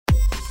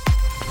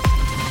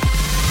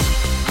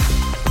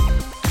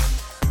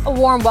A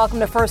warm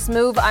welcome to First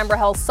Move. I'm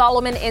Rahel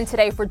Solomon in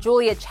today for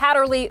Julia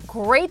Chatterley.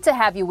 Great to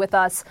have you with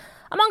us.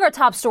 Among our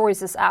top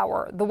stories this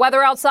hour, the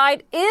weather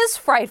outside is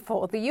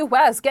frightful. The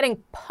U.S.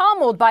 getting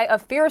pummeled by a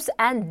fierce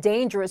and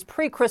dangerous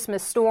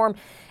pre-Christmas storm.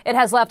 It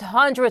has left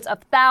hundreds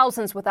of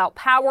thousands without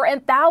power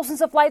and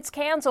thousands of flights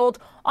canceled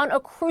on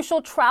a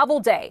crucial travel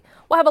day.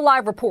 We'll have a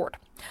live report.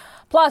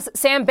 Plus,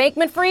 Sam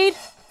Bankman-Fried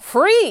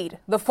freed.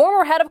 The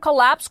former head of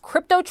collapsed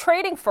crypto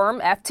trading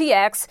firm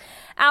FTX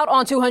out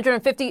on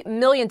 $250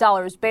 million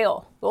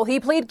bail. Will he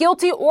plead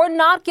guilty or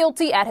not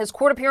guilty at his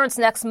court appearance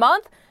next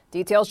month?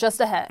 Details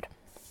just ahead.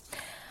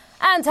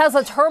 And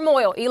Tesla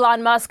turmoil.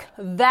 Elon Musk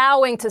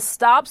vowing to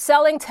stop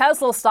selling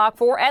Tesla stock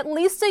for at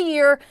least a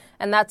year,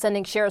 and that's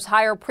sending shares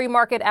higher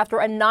pre-market after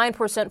a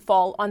 9%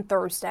 fall on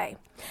Thursday.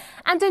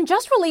 And in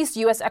just released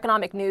U.S.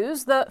 economic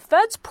news, the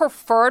Fed's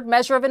preferred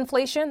measure of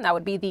inflation, that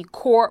would be the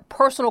core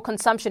personal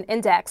consumption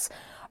index,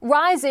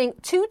 rising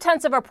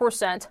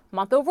 0.2%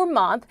 month over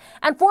month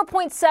and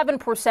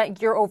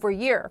 4.7% year over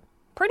year,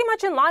 pretty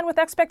much in line with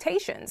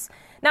expectations.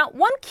 Now,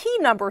 one key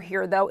number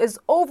here, though, is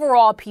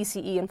overall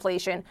PCE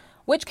inflation,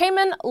 which came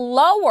in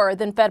lower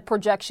than Fed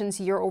projections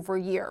year over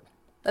year.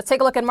 Let's take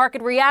a look at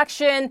market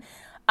reaction.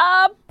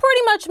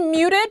 Pretty much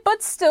muted,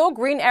 but still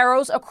green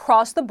arrows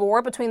across the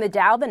board between the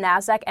Dow, the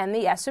Nasdaq, and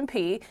the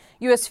S&P.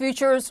 U.S.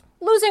 futures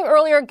losing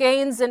earlier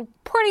gains and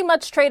pretty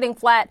much trading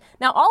flat.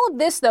 Now, all of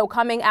this, though,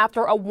 coming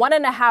after a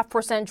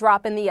 1.5%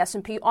 drop in the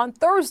S&P on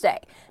Thursday.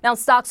 Now,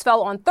 stocks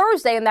fell on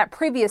Thursday in that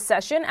previous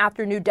session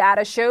after new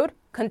data showed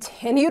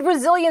continued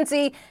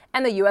resiliency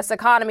in the U.S.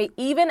 economy,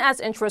 even as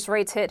interest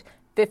rates hit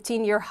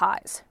 15-year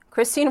highs.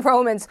 Christine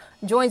Romans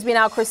joins me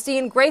now.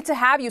 Christine, great to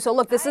have you. So,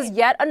 look, this is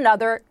yet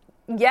another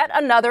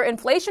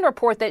inflation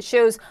report that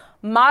shows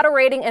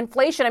moderating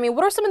inflation. I mean,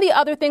 what are some of the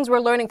other things we're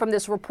learning from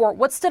this report?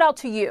 What stood out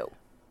to you?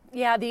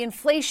 Yeah, the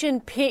inflation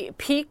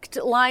peaked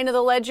line of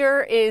the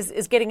ledger is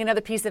getting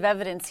another piece of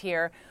evidence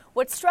here.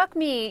 What struck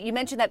me, you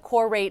mentioned that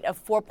core rate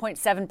of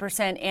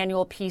 4.7%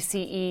 annual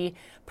PCE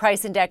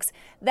price index.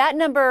 That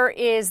number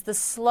is the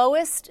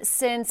slowest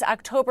since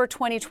October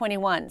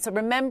 2021. So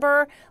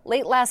remember,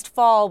 late last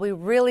fall, we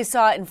really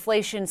saw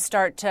inflation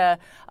start to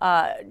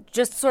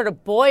just sort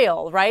of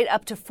boil, right,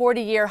 up to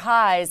 40-year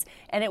highs.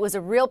 And it was a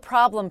real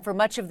problem for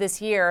much of this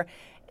year.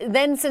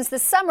 Then since the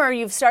summer,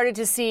 you've started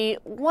to see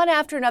one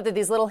after another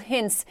these little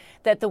hints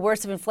that the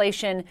worst of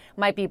inflation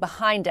might be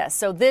behind us.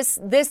 So this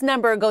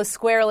number goes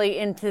squarely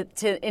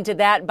into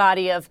that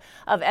body of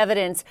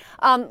evidence.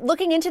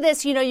 Looking into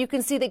this, you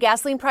can see that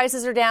gasoline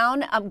prices are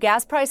down.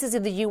 Gas prices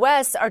in the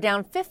U.S. are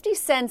down 50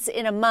 cents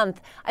in a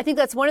month. I think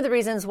that's one of the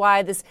reasons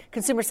why this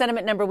consumer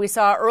sentiment number we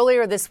saw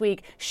earlier this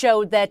week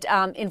showed that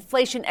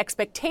inflation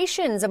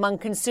expectations among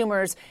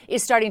consumers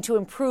is starting to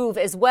improve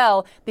as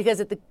well, because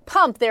at the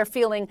pump they're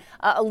feeling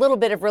a little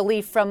bit of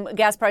relief from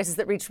gas prices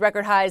that reached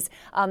record highs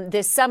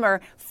this summer.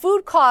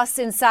 Food costs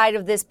inside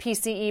of this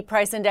PCE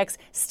price index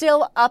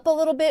still up a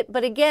little bit,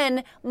 but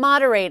again,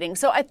 moderating.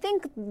 So I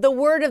think the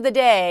word of the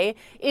day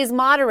is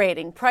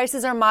moderating.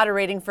 Prices are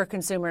moderating for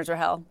consumers,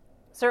 Rahel.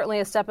 Certainly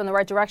a step in the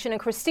right direction. And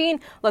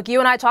Christine, look, you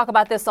and I talk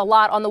about this a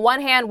lot. On the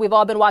one hand, we've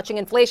all been watching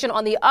inflation.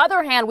 On the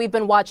other hand, we've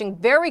been watching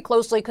very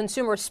closely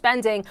consumer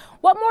spending.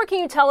 What more can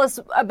you tell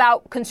us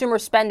about consumer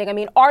spending? I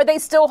mean, are they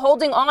still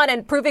holding on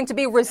and proving to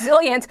be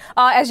resilient,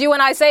 as you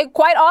and I say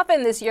quite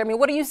often this year? I mean,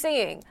 what are you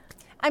seeing?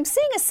 I'm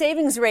seeing a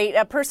savings rate,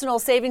 a personal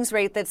savings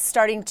rate that's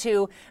starting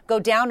to go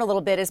down a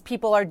little bit as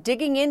people are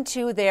digging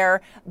into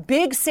their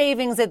big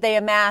savings that they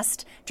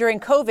amassed during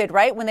COVID,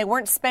 right? When they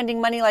weren't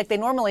spending money like they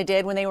normally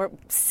did, when they were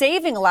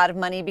saving a lot of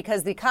money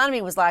because the economy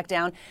was locked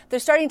down. They're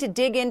starting to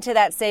dig into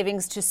that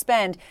savings to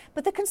spend.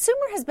 But the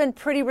consumer has been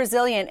pretty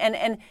resilient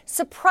and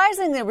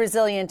surprisingly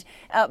resilient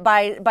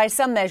by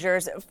some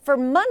measures. For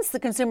months, the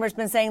consumer has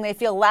been saying they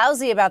feel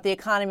lousy about the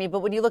economy.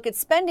 But when you look at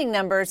spending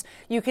numbers,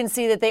 you can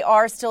see that they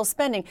are still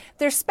spending.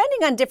 They're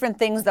spending on different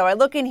things, though. I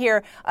look in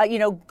here,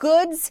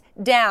 goods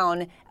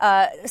down,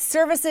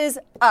 services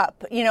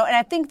up, and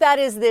I think that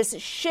is this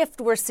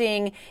shift we're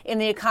seeing in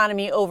the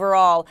economy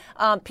overall.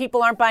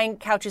 People aren't buying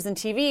couches and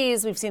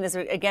TVs. We've seen this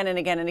again and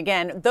again and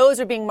again. Those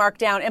are being marked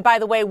down. And by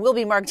the way, will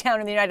be marked down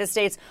in the United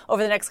States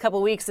over the next couple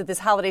of weeks as this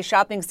holiday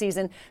shopping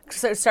season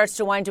starts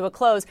to wind to a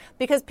close,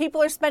 because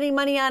people are spending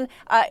money on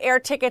air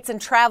tickets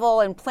and travel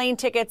and plane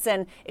tickets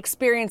and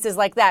experiences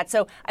like that.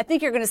 So I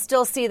think you're going to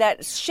still see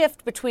that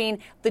shift between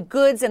the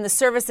goods and the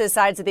services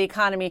sides of the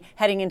economy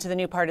heading into the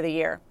new part of the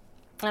year.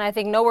 And I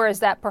think nowhere is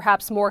that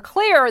perhaps more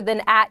clear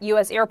than at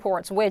U.S.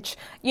 airports, which,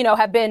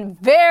 have been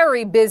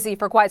very busy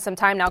for quite some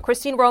time now.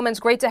 Christine Romans,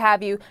 great to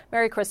have you.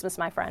 Merry Christmas,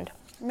 my friend.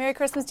 Merry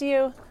Christmas to you.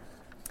 All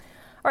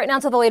right, now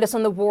to the latest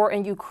on the war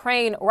in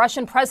Ukraine.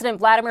 Russian President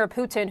Vladimir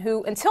Putin,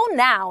 who until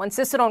now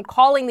insisted on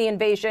calling the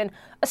invasion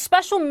a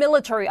special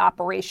military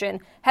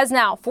operation, has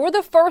now, for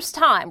the first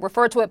time,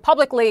 referred to it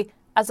publicly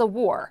as a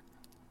war.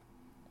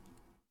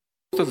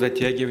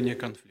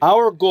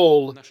 Our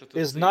goal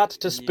is not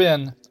to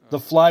spin the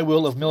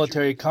flywheel of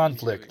military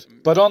conflict,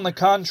 but on the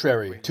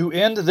contrary, to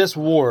end this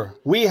war.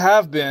 We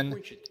have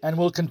been and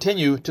will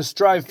continue to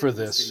strive for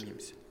this.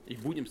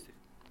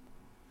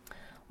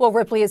 Well,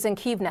 Ripley is in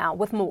Kyiv now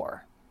with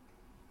more.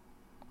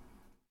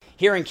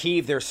 Here in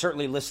Kyiv, they're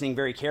certainly listening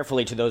very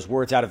carefully to those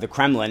words out of the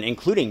Kremlin,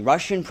 including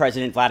Russian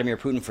President Vladimir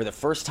Putin for the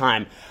first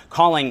time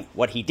calling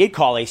what he did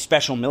call a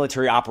special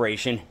military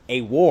operation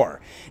a war.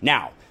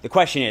 Now, the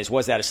question is,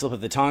 was that a slip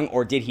of the tongue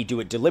or did he do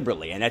it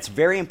deliberately? And that's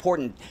very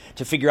important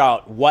to figure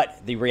out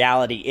what the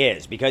reality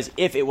is, because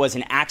if it was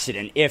an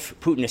accident, if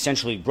Putin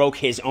essentially broke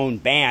his own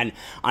ban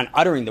on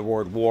uttering the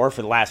word war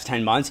for the last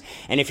 10 months,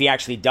 and if he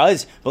actually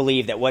does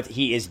believe that what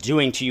he is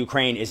doing to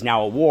Ukraine is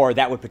now a war,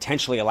 that would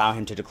potentially allow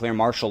him to declare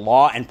martial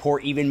law and pour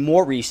even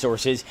more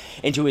resources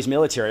into his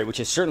military, which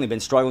has certainly been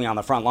struggling on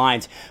the front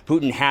lines.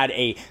 Putin had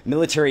a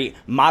military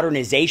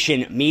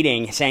modernization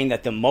meeting saying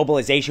that the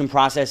mobilization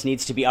process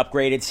needs to be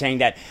upgraded, saying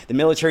that the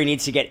military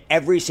needs to get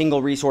every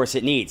single resource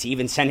it needs. He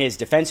even sent his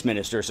defense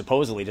minister,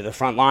 supposedly, to the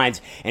front lines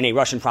in a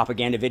Russian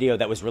propaganda video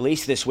that was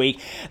released this week.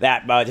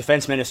 That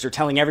defense minister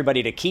telling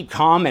everybody to keep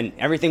calm and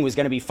everything was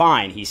going to be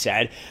fine, he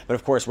said. But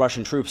of course,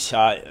 Russian troops,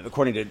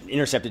 according to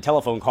intercepted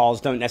telephone calls,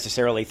 don't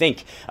necessarily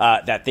think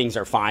that things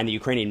are fine. The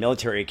Ukrainian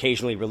military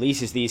occasionally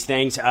releases these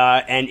things.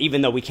 And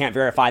even though we can't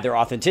verify their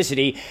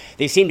authenticity,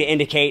 they seem to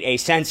indicate a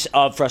sense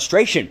of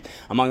frustration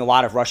among a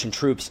lot of Russian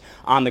troops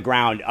on the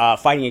ground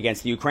fighting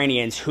against the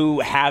Ukrainians, who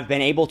have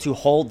been able to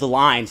hold the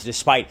lines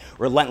despite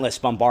relentless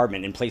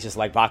bombardment in places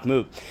like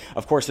Bakhmut.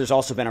 Of course, there's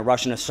also been a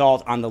Russian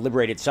assault on the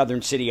liberated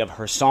southern city of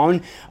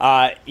Kherson.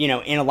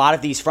 In a lot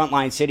of these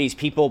frontline cities,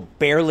 people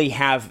barely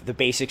have the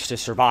basics to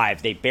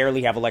survive. They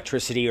barely have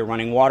electricity or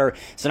running water.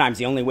 Sometimes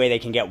the only way they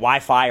can get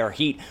Wi-Fi or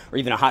heat or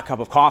even a hot cup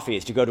of coffee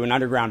is to go to an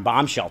underground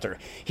bomb shelter.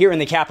 Here in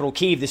the capital,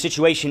 Kyiv, the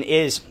situation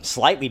is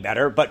slightly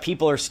better, but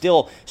people are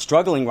still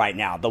struggling right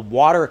now. The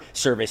water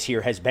service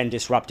here has been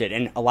disrupted,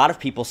 and a lot of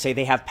people say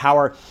they have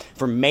power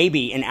for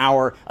maybe an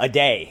hour a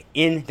day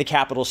in the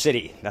capital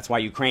city. That's why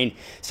Ukraine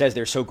says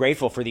they're so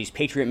grateful for these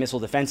Patriot missile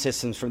defense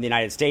systems from the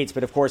United States.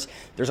 But of course,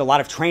 there's a lot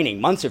of training,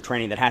 months of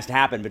training that has to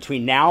happen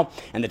between now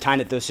and the time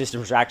that those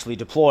systems are actually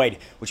deployed,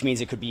 which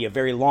means it could be a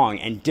very long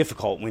and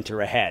difficult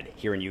winter ahead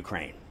here in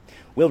Ukraine.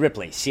 Will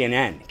Ripley,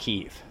 CNN,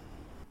 Kyiv.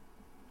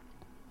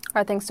 All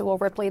right, thanks to Will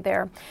Ripley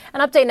there.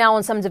 An update now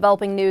on some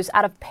developing news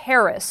out of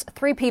Paris.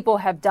 3 people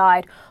have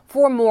died.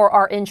 4 more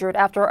are injured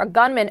after a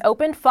gunman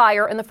opened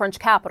fire in the French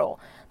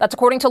capital. That's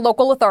according to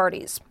local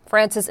authorities.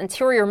 France's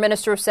interior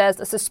minister says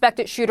the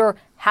suspected shooter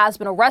has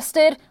been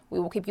arrested. We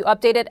will keep you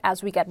updated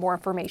as we get more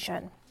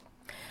information.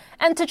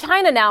 And to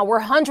China now, where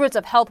hundreds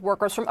of health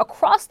workers from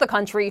across the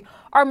country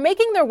are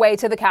making their way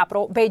to the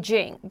capital,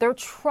 Beijing. They're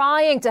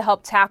trying to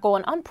help tackle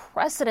an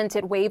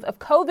unprecedented wave of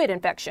COVID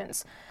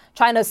infections.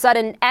 China's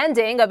sudden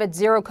ending of its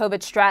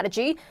zero-COVID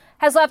strategy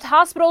has left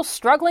hospitals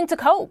struggling to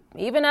cope,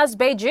 even as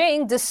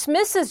Beijing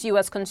dismisses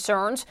U.S.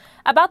 concerns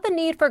about the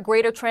need for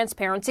greater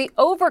transparency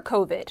over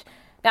COVID.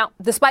 Now,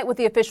 despite what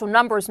the official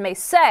numbers may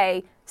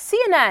say,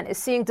 CNN is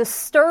seeing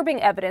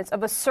disturbing evidence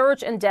of a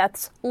surge in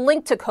deaths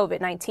linked to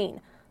COVID-19.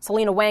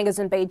 Selena Wang is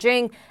in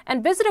Beijing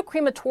and visited a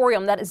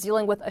crematorium that is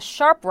dealing with a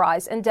sharp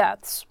rise in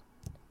deaths.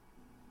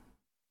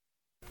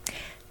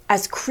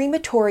 As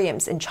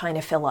crematoriums in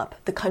China fill up,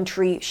 the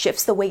country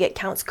shifts the way it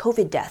counts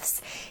COVID deaths.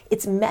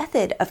 Its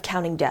method of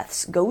counting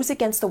deaths goes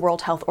against the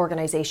World Health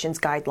Organization's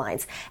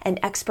guidelines, and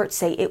experts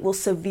say it will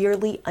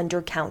severely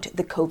undercount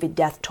the COVID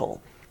death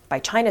toll. By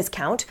China's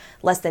count,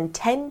 less than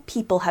 10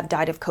 people have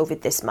died of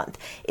COVID this month.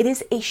 It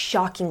is a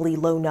shockingly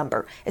low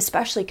number,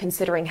 especially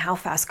considering how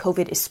fast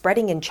COVID is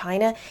spreading in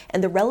China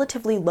and the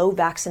relatively low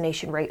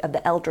vaccination rate of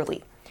the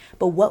elderly.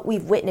 But what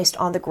we've witnessed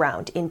on the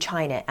ground in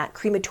China at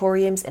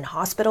crematoriums and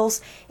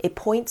hospitals, it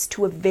points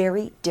to a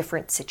very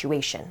different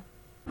situation.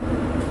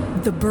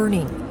 The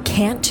burning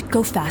can't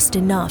go fast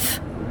enough.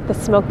 The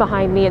smoke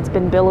behind me, it's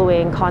been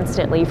billowing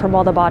constantly from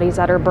all the bodies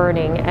that are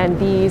burning. And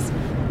these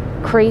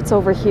crates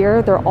over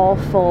here, they're all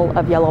full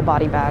of yellow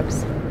body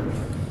bags.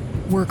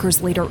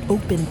 Workers later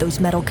opened those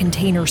metal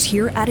containers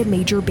here at a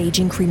major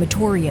Beijing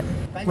crematorium,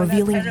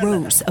 revealing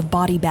rows of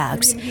body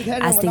bags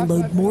as they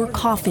load more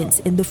coffins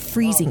in the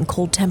freezing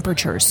cold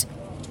temperatures.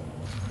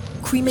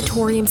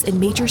 Crematoriums in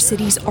major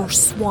cities are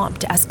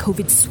swamped as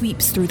COVID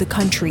sweeps through the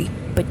country,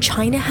 but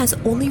China has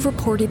only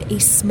reported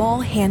a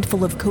small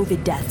handful of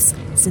COVID deaths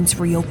since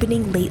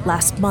reopening late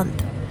last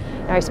month.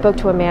 I spoke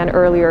to a man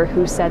earlier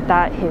who said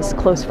that his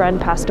close friend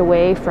passed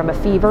away from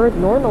a fever.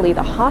 Normally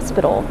the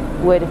hospital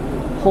would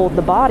hold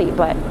the body,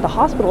 but the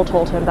hospital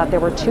told him that there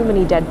were too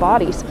many dead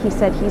bodies. He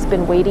said he's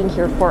been waiting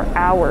here for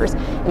hours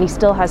and he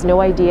still has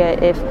no idea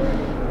if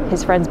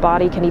his friend's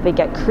body can even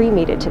get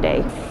cremated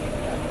today.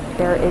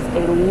 There is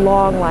a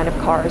long line of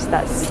cars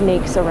that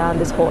snakes around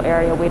this whole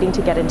area waiting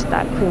to get into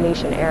that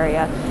cremation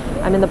area.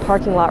 I'm in the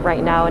parking lot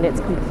right now and it's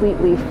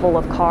completely full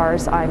of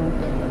cars.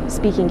 I'm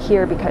speaking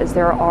here because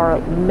there are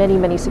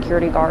many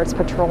security guards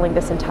patrolling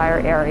this entire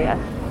area.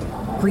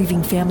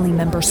 Grieving family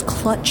members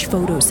clutch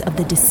photos of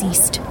the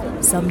deceased.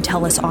 Some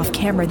tell us off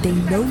camera they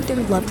know their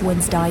loved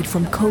ones died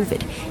from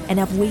COVID and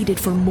have waited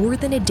for more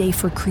than a day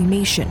for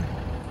cremation.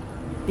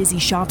 Busy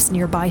shops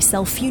nearby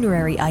sell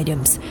funerary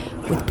items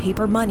with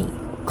paper money,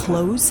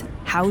 clothes,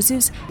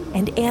 houses,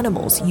 and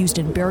animals used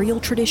in burial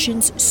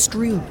traditions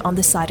strewn on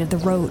the side of the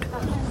road.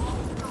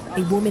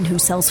 A woman who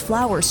sells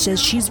flowers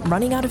says she's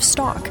running out of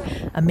stock.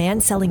 A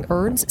man selling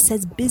urns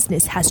says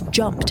business has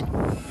jumped.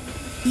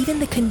 Even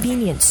the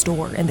convenience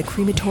store and the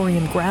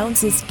crematorium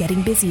grounds is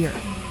getting busier.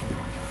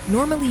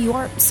 Normally you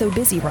aren't so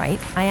busy, right?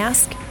 I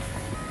ask.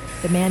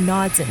 The man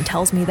nods and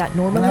tells me that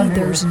normally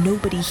there's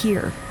nobody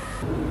here.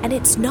 And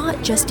it's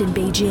not just in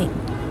Beijing.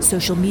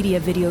 Social media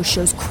video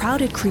shows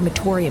crowded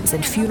crematoriums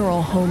and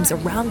funeral homes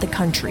around the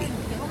country.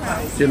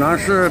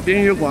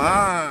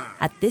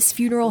 At this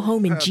funeral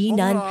home in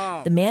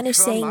Jinan, the man is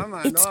saying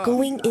it's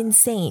going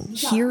insane.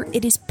 Here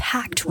it is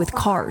packed with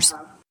cars.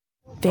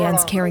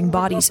 Vans carrying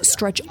bodies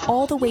stretch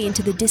all the way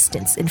into the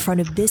distance in front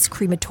of this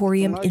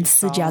crematorium in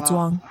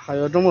Sijiazhuang.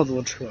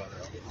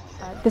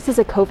 This is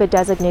a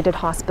COVID-designated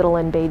hospital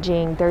in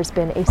Beijing. There's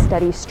been a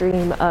steady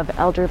stream of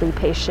elderly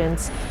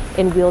patients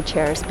in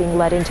wheelchairs being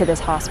led into this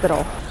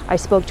hospital. I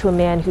spoke to a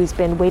man who's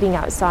been waiting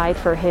outside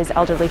for his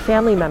elderly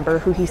family member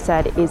who he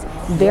said is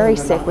very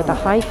sick with a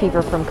high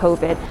fever from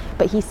COVID.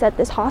 But he said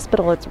this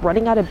hospital, it's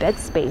running out of bed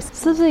space.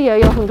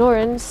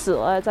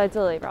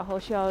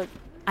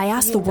 I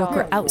asked the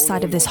worker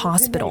outside of this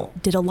hospital,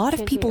 did a lot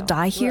of people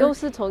die here?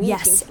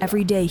 Yes,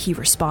 every day, he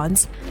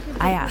responds.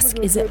 I ask,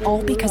 is it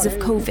all because of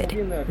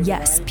COVID?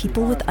 Yes,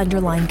 people with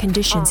underlying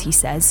conditions, he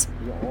says.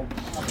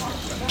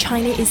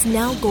 China is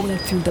now going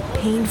through the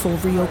painful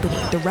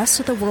reopening the rest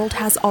of the world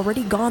has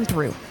already gone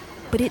through,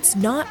 but it's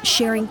not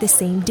sharing the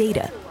same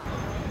data.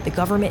 The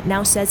government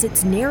now says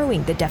it's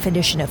narrowing the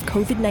definition of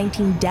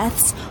COVID-19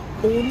 deaths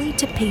only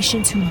to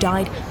patients who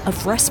died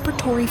of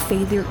respiratory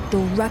failure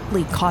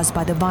directly caused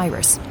by the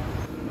virus.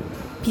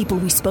 People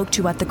we spoke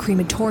to at the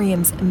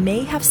crematoriums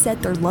may have said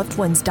their loved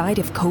ones died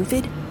of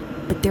COVID,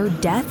 but their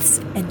deaths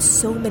and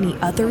so many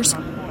others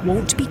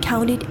won't be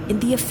counted in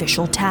the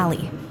official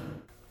tally.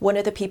 One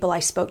of the people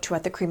I spoke to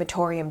at the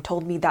crematorium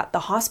told me that the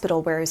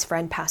hospital where his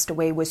friend passed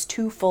away was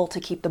too full to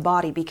keep the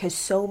body because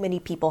so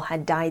many people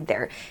had died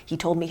there. He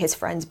told me his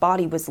friend's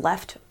body was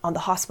left on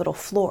the hospital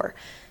floor.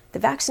 The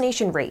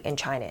vaccination rate in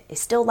China is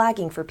still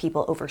lagging for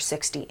people over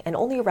 60, and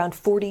only around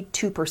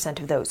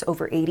 42% of those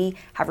over 80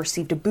 have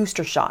received a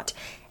booster shot.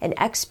 And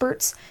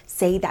experts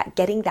say that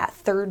getting that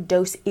third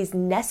dose is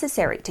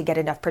necessary to get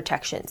enough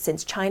protection,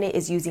 since China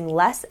is using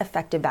less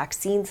effective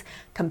vaccines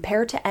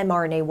compared to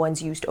mRNA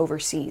ones used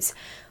overseas.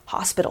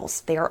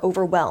 Hospitals, they are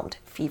overwhelmed.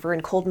 Fever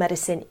and cold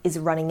medicine is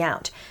running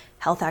out.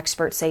 Health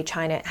experts say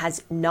China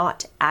has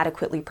not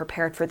adequately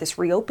prepared for this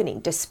reopening,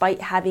 despite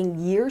having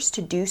years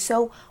to do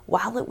so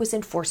while it was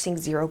enforcing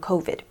zero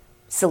COVID.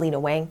 Selena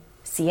Wang,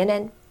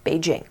 CNN,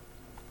 Beijing.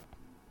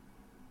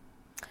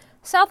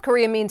 South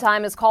Korea,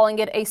 meantime, is calling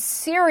it a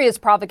serious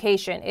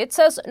provocation. It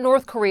says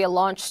North Korea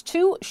launched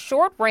 2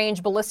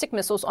 short-range ballistic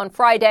missiles on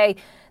Friday.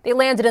 They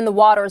landed in the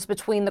waters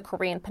between the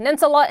Korean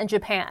peninsula and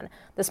Japan.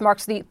 This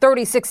marks the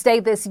 36th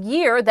day this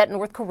year that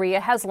North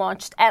Korea has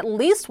launched at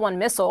least one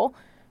missile.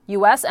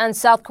 U.S. and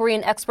South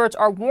Korean experts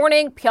are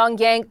warning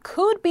Pyongyang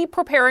could be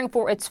preparing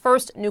for its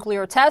first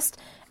nuclear test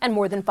in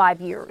more than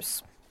 5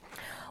 years.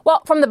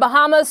 Well, from the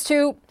Bahamas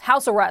to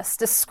house arrest,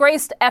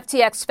 disgraced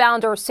FTX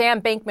founder Sam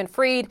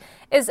Bankman-Fried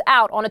is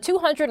out on a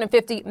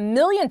 $250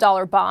 million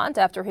bond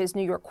after his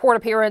New York court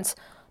appearance.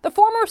 The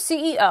former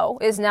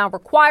CEO is now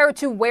required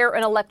to wear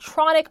an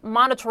electronic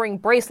monitoring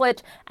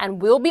bracelet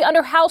and will be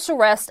under house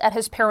arrest at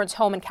his parents'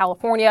 home in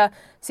California.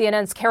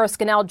 CNN's Kara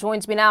Scannell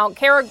joins me now.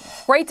 Kara,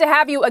 great to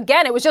have you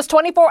again. It was just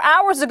 24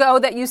 hours ago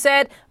that you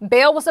said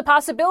bail was a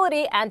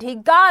possibility, and he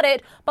got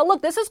it. But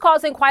look, this is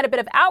causing quite a bit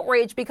of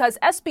outrage because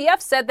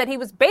SBF said that he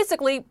was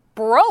basically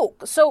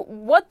broke. So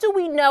what do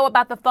we know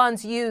about the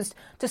funds used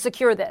to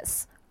secure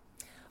this?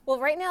 Well,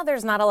 right now,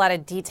 there's not a lot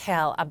of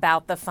detail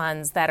about the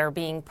funds that are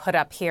being put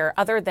up here,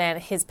 other than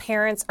his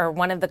parents are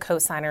one of the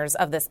co-signers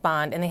of this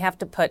bond, and they have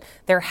to put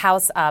their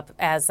house up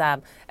as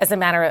a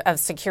matter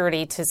of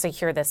security to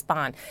secure this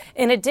bond.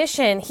 In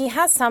addition, he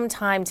has some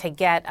time to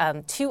get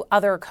 2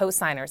 other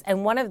co-signers,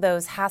 and one of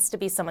those has to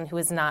be someone who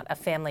is not a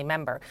family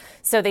member.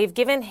 So they've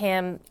given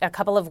him a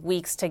couple of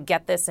weeks to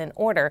get this in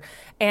order.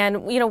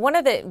 And, you know, one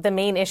of the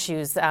main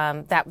issues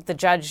that the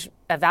judge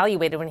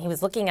evaluated when he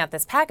was looking at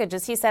this package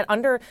is he said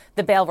under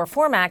the Bail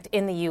Reform Act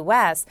in the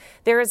U.S.,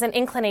 there is an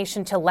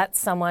inclination to let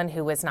someone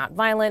who is not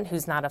violent,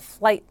 who's not a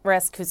flight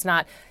risk, who's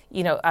not,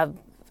 you know, a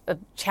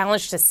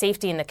challenge to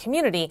safety in the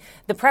community,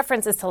 the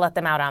preference is to let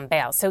them out on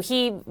bail. So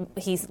he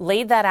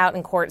laid that out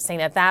in court, saying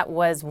that that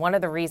was one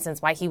of the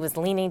reasons why he was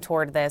leaning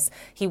toward this.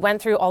 He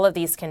went through all of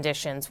these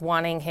conditions,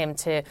 wanting him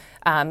to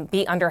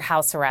be under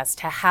house arrest,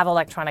 to have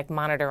electronic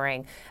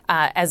monitoring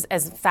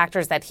as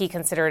factors that he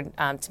considered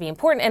to be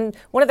important. And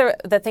one of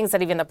the things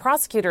that even the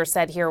prosecutor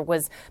said here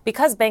was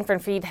because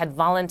Bankman-Fried had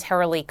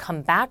voluntarily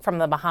come back from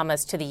the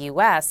Bahamas to the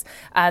U.S.,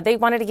 they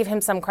wanted to give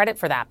him some credit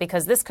for that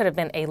because this could have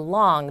been a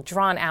long,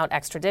 drawn-out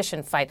extradition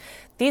fight.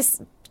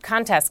 These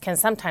contests can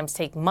sometimes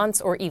take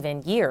months or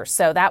even years.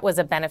 So that was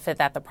a benefit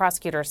that the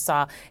prosecutors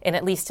saw in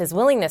at least his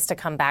willingness to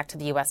come back to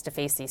the U.S. to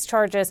face these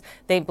charges.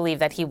 They believe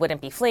that he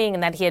wouldn't be fleeing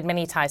and that he had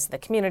many ties to the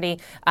community.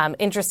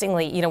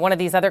 Interestingly, one of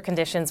these other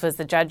conditions was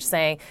the judge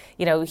saying,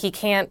 he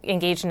can't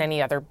engage in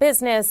any other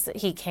business.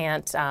 He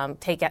can't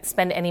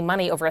spend any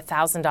money over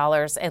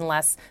 $1,000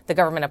 unless the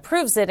government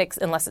approves it,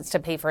 unless it's to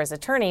pay for his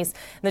attorneys.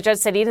 And the judge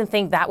said he didn't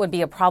think that would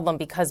be a problem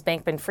because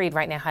Bankman-Fried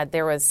right now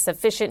there was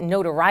sufficient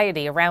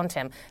notoriety around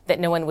him that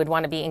no one would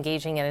want to be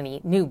engaging in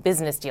any new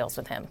business deals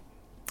with him.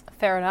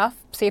 Fair enough.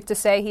 Safe to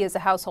say he is a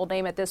household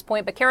name at this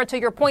point. But Kara, to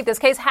your point, this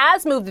case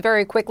has moved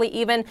very quickly,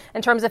 even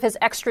in terms of his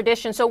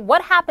extradition. So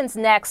what happens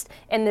next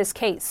in this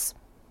case?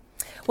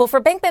 Well,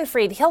 for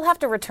Bankman-Fried, he'll have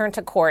to return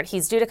to court.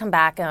 He's due to come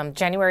back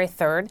January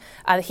 3rd.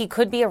 He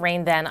could be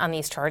arraigned then on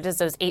these charges,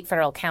 those 8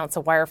 federal counts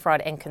of wire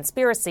fraud and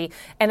conspiracy.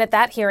 And at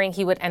that hearing,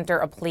 he would enter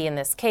a plea in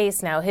this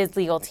case. Now, his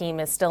legal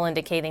team is still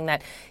indicating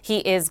that he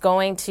is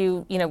going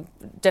to,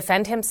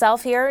 defend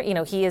himself here.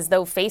 He is,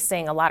 though,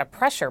 facing a lot of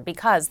pressure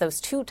because those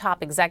 2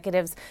 top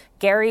executives,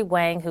 Gary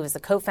Wang, who is the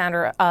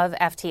co-founder of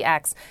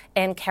FTX,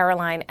 and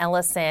Caroline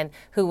Ellison,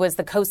 who was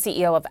the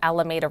co-CEO of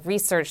Alameda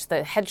Research,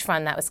 the hedge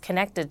fund that was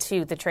connected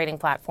to the trading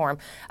platform.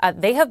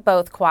 They have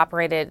both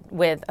cooperated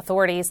with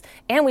authorities,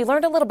 and we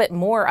learned a little bit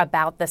more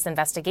about this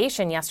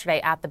investigation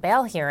yesterday at the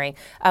bail hearing.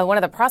 One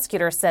of the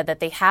prosecutors said that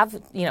they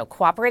have,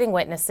 cooperating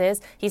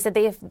witnesses. He said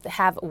they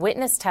have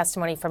witness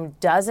testimony from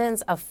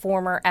dozens of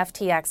former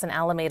FTX and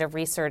Alameda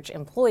Research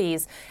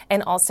employees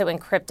and also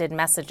encrypted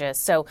messages.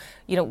 So,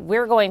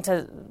 we're going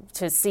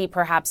to see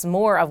perhaps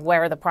more of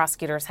where the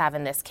prosecutors have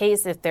in this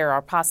case, if there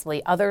are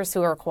possibly others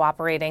who are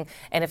cooperating,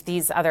 and if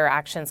these other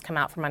actions come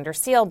out from under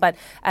seal. But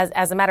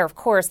as a matter of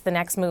course, the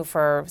next move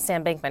for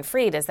Sam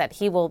Bankman-Fried is that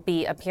he will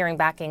be appearing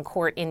back in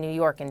court in New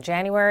York in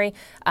January,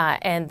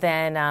 and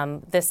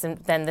then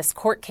this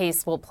court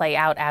case will play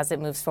out as it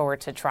moves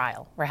forward to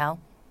trial. Rahel?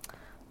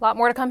 A lot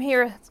more to come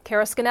here.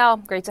 Kara Scannell,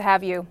 great to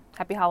have you.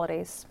 Happy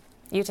holidays.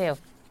 You too.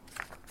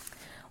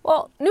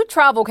 Well, new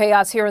travel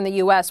chaos here in the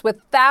U.S.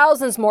 with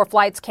thousands more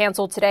flights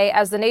canceled today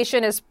as the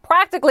nation is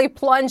practically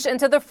plunged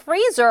into the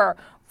freezer.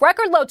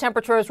 Record low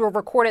temperatures were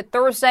recorded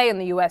Thursday in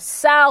the U.S.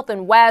 South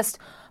and West.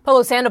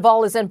 Polo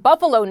Sandoval is in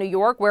Buffalo, New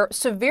York, where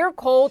severe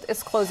cold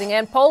is closing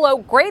in. Polo,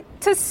 great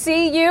to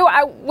see you.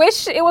 I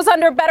wish it was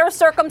under better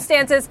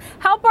circumstances.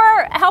 Help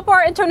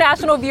our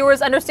international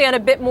viewers understand a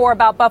bit more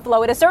about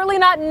Buffalo. It is certainly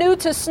not new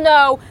to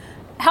snow.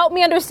 Help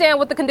me understand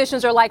what the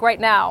conditions are like right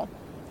now.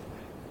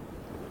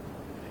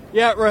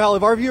 Yeah, Rahel,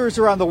 if our viewers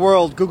around the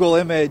world Google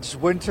image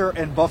winter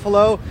in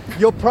Buffalo,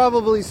 you'll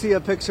probably see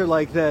a picture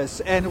like this.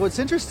 And what's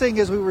interesting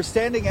is we were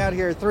standing out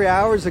here 3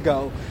 hours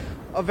ago,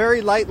 a very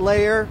light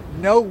layer,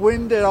 no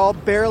wind at all,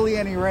 barely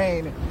any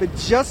rain. But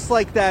just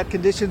like that,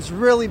 conditions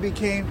really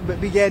began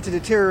to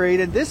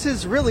deteriorate. And this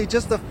is really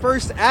just the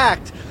first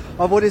act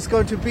of what is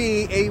going to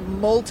be a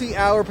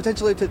multi-hour,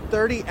 potentially up to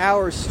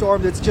 30-hour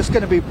storm that's just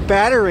going to be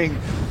battering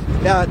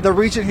the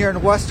region here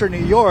in western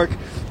New York.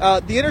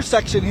 The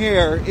intersection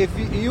here, if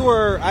you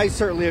were, I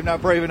certainly am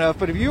not brave enough,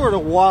 but if you were to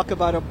walk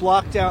about a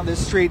block down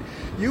this street,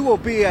 you will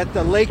be at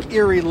the Lake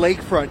Erie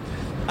lakefront.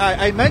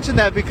 I mention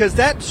that because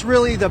that's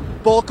really the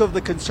bulk of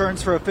the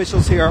concerns for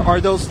officials here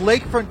are those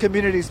lakefront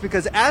communities,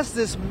 because as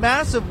this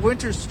massive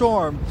winter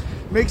storm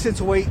makes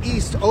its way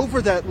east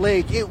over that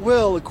lake, it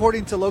will,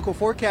 according to local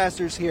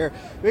forecasters here,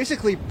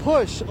 basically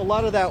push a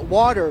lot of that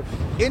water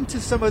into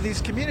some of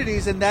these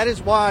communities. And that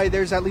is why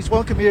there's at least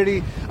one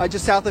community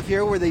just south of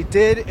here where they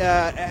did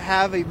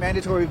have a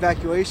mandatory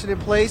evacuation in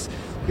place,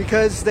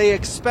 because they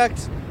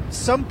expect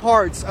some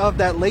parts of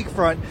that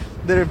lakefront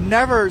that have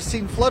never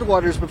seen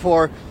floodwaters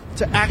before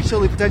to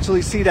actually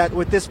potentially see that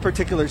with this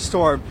particular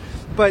storm.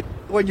 But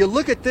when you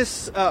look at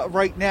this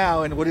right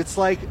now and what it's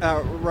like,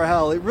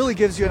 Rahel, it really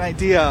gives you an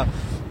idea.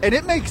 And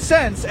it makes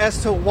sense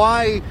as to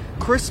why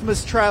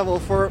Christmas travel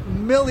for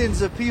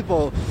millions of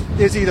people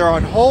is either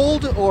on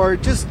hold or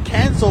just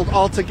canceled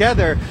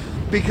altogether,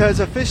 because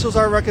officials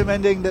are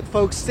recommending that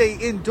folks stay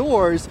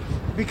indoors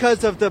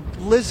because of the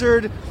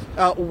blizzard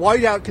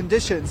whiteout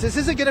conditions. This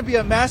isn't going to be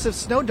a massive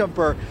snow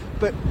dumper,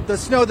 but the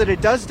snow that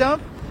it does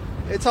dump,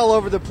 it's all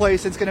over the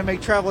place. It's going to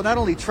make travel not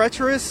only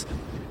treacherous,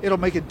 it'll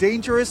make it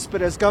dangerous,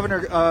 but as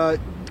Governor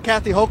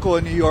Kathy Hochul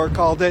in New York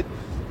called it,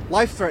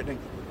 life-threatening.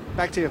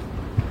 Back to you.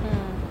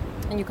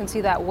 And you can see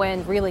that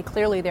wind really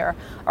clearly there.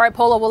 All right,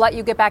 Polo, we'll let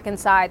you get back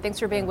inside. Thanks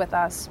for being with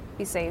us.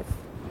 Be safe.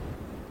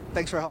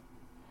 Thanks for help.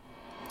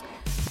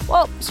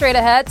 Well, straight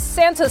ahead,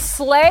 Santa's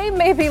sleigh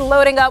may be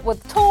loading up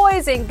with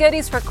toys and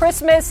goodies for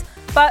Christmas,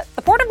 but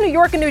the Port of New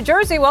York and New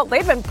Jersey, well,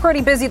 they've been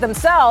pretty busy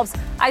themselves.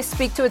 I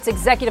speak to its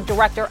executive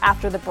director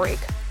after the break.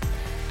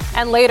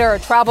 And later,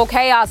 travel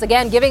chaos,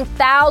 again, giving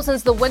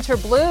thousands the winter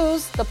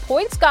blues. The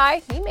points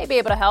guy, he may be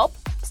able to help.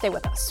 Stay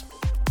with us.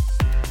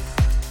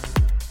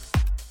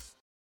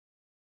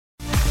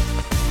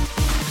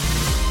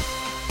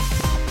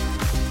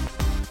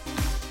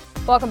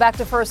 Welcome back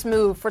to First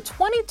Move. For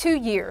 22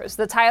 years,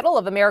 the title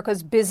of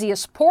America's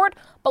busiest port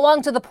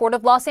belonged to the Port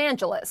of Los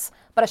Angeles.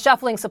 But a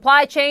shuffling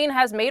supply chain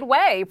has made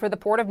way for the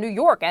Port of New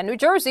York and New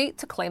Jersey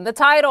to claim the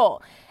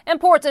title.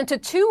 Imports into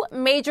two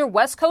major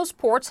West Coast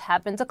ports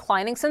have been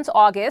declining since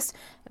August,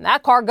 and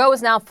that cargo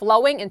is now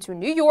flowing into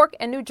New York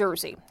and New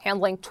Jersey,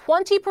 handling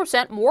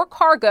 20% more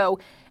cargo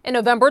in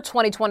November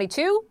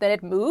 2022 than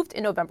it moved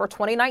in November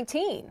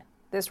 2019.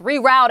 This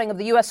rerouting of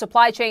the U.S.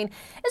 supply chain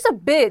is a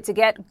bid to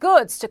get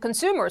goods to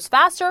consumers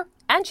faster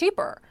and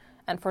cheaper.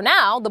 And for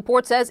now, the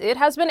port says it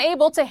has been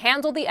able to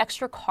handle the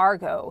extra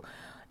cargo.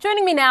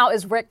 Joining me now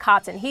is Rick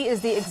Cotton. He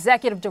is the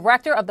executive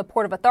director of the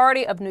Port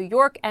Authority of New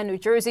York and New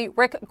Jersey.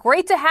 Rick,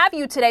 great to have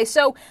you today.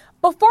 So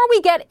before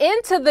we get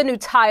into the new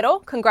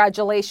title,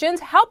 congratulations,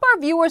 help our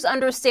viewers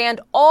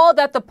understand all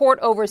that the port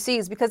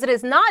oversees, because it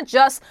is not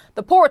just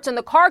the ports and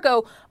the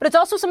cargo, but it's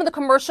also some of the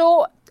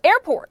commercial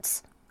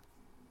airports.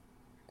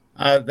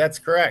 That's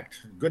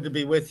correct. Good to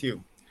be with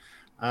you.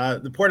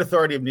 The Port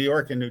Authority of New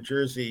York and New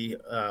Jersey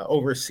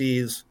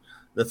oversees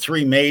the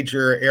three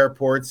major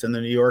airports in the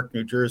New York,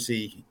 New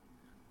Jersey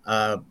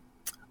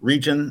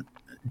region: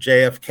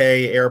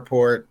 JFK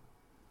Airport,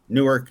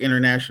 Newark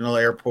International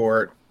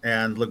Airport,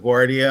 and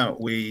LaGuardia.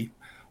 We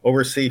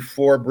oversee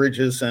 4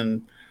 bridges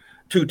and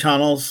 2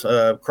 tunnels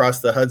across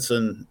the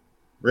Hudson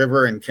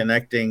River and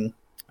connecting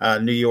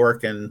New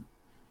York and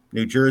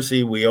New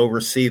Jersey. We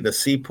oversee the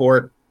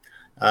seaport.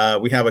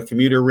 We have a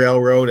commuter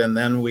railroad, and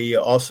then we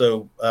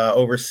also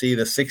oversee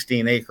the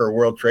 16-acre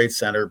World Trade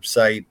Center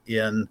site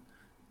in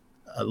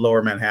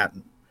Lower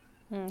Manhattan.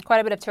 Quite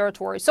a bit of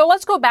territory. So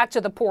let's go back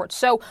to the ports.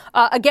 So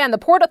again, the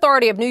Port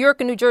Authority of New York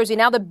and New Jersey,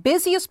 now the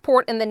busiest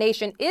port in the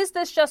nation. Is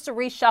this just a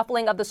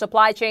reshuffling of the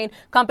supply chain,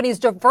 companies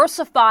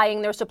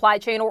diversifying their supply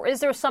chain, or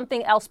is there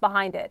something else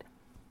behind it?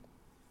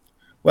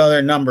 Well, there are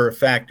a number of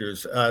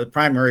factors. The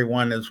primary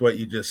one is what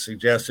you just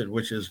suggested,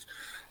 which is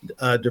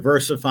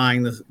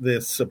diversifying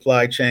the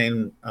supply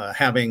chain,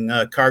 having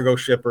cargo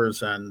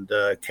shippers and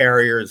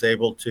carriers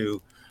able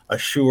to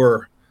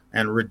assure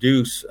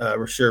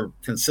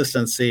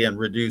consistency and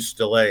reduce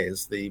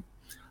delays. The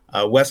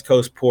West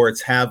Coast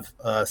ports have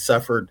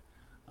suffered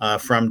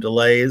from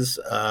delays.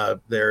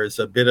 There's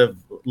a bit of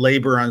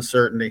labor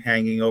uncertainty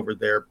hanging over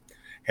their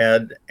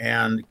head,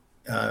 and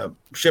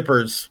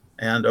shippers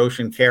and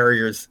ocean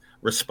carriers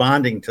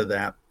responding to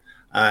that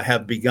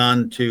have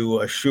begun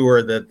to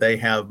assure that they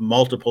have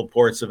multiple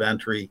ports of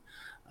entry.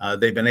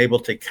 They've been able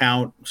to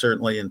count,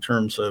 certainly in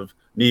terms of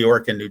New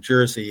York and New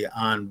Jersey,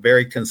 on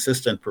very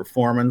consistent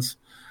performance.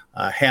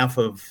 Half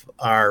of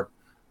our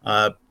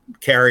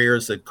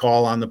carriers that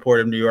call on the Port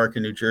of New York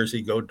and New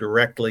Jersey go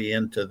directly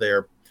into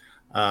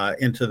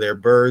their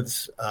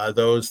berths.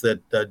 Those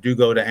that do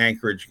go to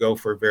Anchorage go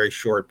for very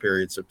short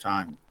periods of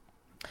time.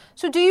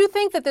 So do you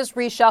think that this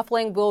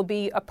reshuffling will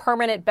be a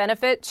permanent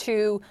benefit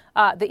to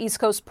the East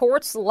Coast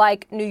ports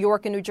like New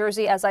York and New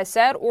Jersey, as I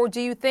said? Or do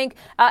you think,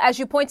 as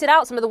you pointed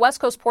out, some of the West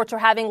Coast ports are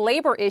having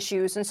labor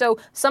issues, and so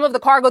some of the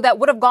cargo that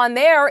would have gone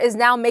there is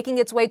now making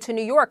its way to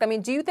New York? I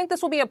mean, do you think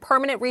this will be a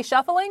permanent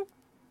reshuffling?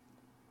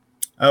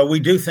 We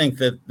do think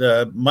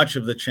that much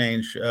of the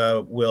change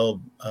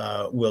will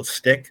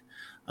stick.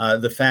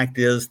 The fact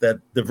is that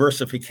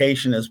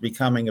diversification is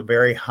becoming a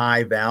very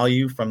high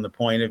value from the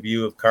point of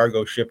view of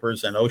cargo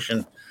shippers and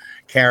ocean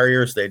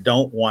carriers. They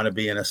don't want to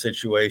be in a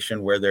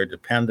situation where they're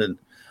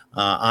dependent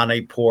on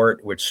a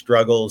port which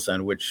struggles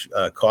and which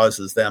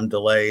causes them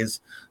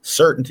delays.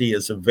 Certainty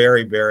is a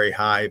very, very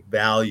high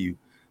value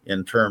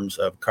in terms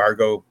of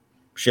cargo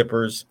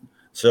shippers.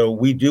 So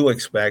we do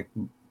expect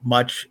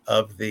much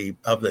of the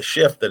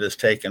shift that has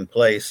taken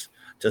place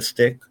to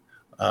stick.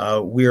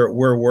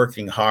 We're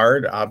working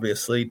hard,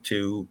 obviously,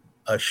 to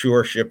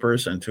assure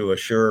shippers and to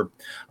assure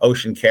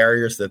ocean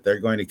carriers that they're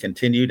going to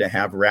continue to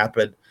have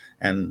rapid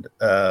and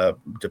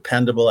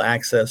dependable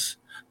access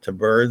to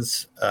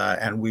berths,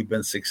 and we've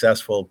been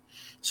successful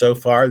so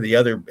far. The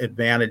other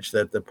advantage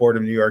that the Port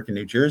of New York and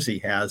New Jersey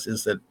has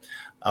is that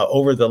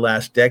over the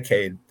last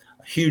decade,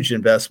 huge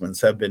investments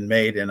have been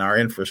made in our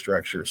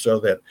infrastructure, so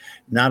that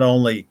not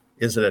only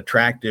is it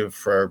attractive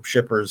for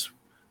shippers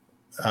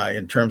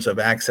in terms of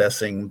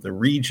accessing the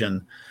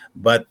region,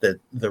 but that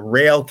the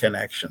rail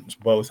connections,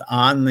 both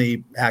on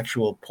the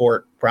actual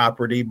port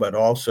property, but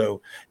also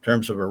in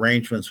terms of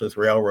arrangements with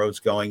railroads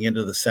going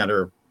into the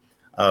center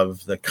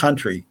of the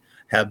country,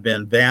 have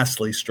been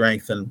vastly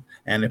strengthened,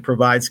 and it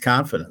provides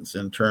confidence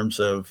in terms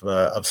of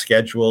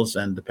schedules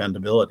and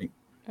dependability.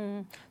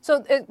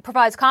 So it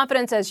provides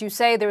confidence, as you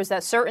say. There's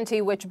that certainty,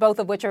 both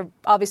of which are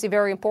obviously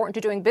very important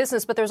to doing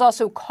business, but there's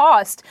also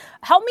cost.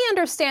 Help me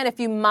understand, if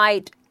you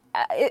might,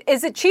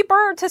 is it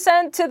cheaper to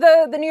send to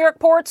the New York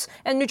ports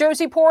and New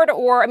Jersey port?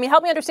 Or, I mean,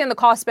 help me understand the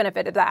cost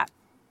benefit of that.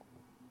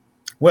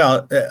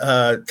 Well,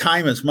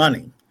 time is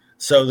money.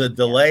 So the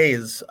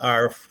delays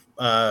are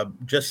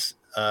just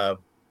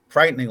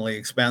frighteningly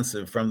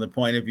expensive from the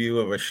point of view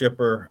of a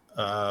shipper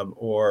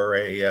or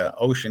a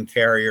ocean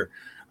carrier.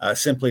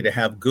 Simply to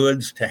have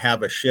goods, to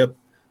have a ship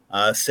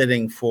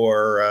sitting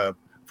for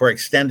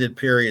extended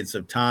periods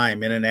of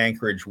time in an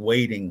anchorage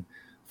waiting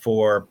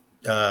for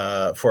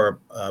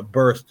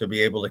berth to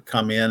be able to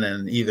come in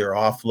and either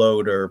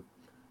offload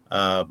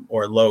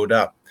or load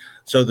up.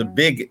 So the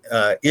big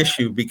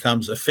issue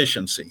becomes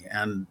efficiency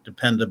and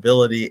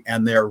dependability,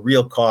 and there are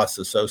real costs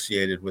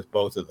associated with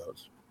both of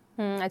those.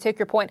 I take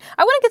your point.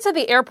 I want to get to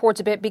the airports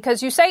a bit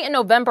because you say in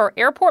November,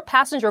 airport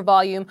passenger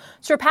volume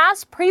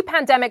surpassed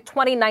pre-pandemic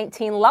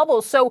 2019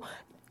 levels. So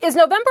is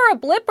November a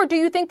blip, or do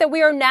you think that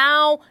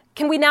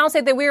can we now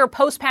say that we are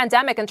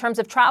post-pandemic in terms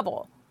of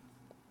travel?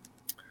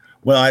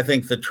 Well, I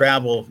think the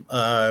travel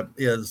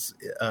is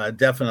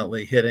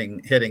definitely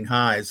hitting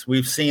highs.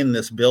 We've seen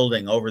this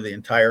building over the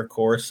entire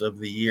course of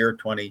the year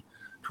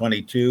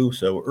 2022.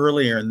 So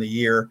earlier in the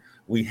year,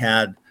 we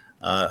had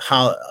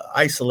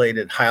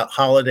isolated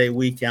holiday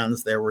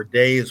weekends. There were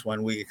days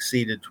when we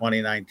exceeded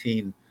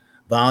 2019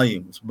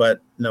 volumes,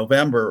 but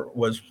November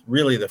was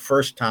really the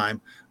first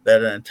time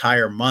that an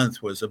entire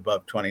month was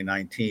above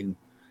 2019.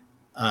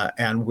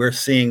 And we're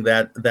seeing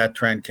that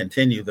trend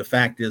continue. The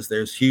fact is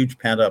there's huge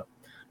pent-up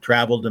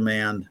travel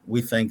demand.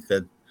 We think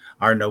that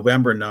our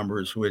November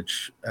numbers,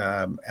 which,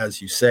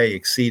 as you say,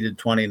 exceeded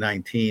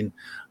 2019,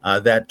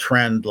 that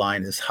trend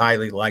line is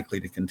highly likely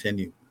to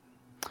continue.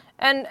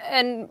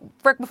 And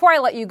Rick, before I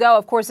let you go,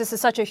 of course, this is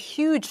such a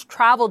huge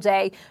travel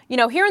day. You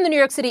know, here in the New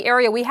York City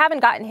area, we haven't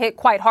gotten hit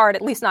quite hard,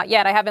 at least not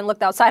yet. I haven't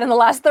looked outside in the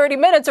last 30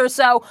 minutes or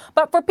so.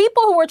 But for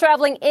people who are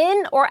traveling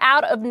in or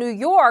out of New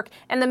York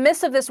in the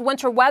midst of this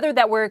winter weather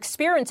that we're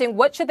experiencing,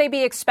 what should they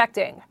be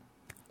expecting?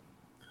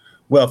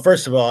 Well,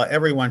 first of all,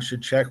 everyone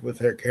should check with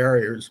their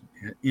carriers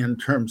in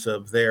terms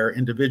of their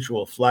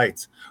individual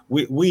flights.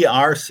 We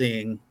are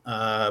seeing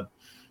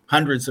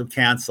hundreds of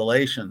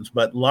cancellations,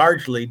 but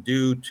largely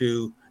due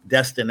to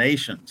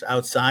destinations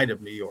outside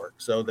of New York.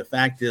 So the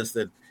fact is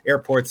that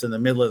airports in the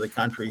middle of the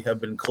country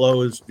have been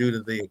closed due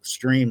to the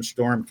extreme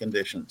storm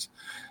conditions.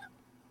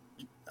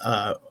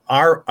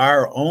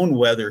 Our own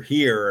weather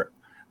here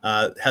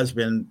has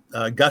been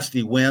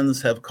gusty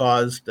winds have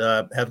caused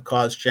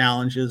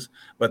challenges,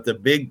 but the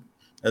big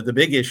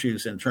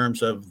issues in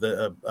terms of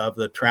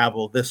the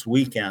travel this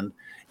weekend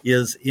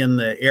is in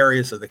the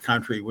areas of the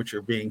country which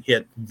are being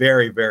hit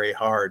very, very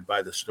hard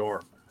by the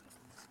storm.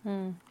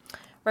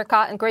 Rick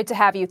Cotton, great to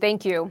have you.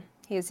 Thank you.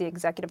 He is the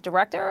executive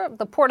director of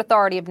the Port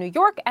Authority of New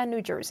York and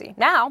New Jersey,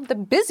 now the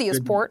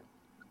busiest port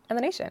in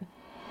the nation.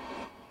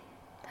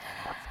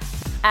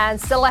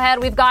 And still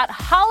ahead, we've got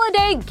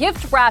holiday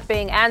gift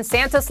wrapping and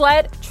Santa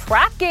sled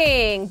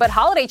tracking. But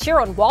holiday cheer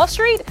on Wall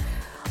Street?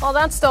 Well,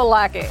 that's still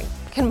lacking.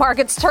 Can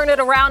markets turn it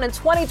around in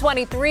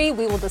 2023?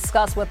 We will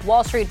discuss with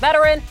Wall Street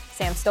veteran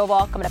Sam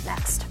Stovall coming up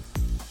next.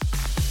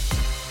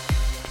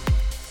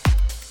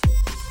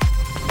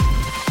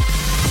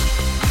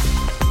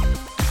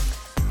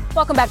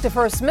 Welcome back to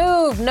First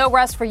Move. No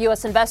rest for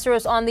U.S.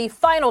 investors on the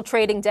final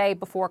trading day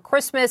before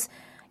Christmas.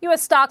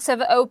 U.S. stocks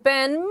have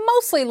opened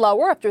mostly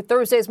lower after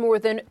Thursday's more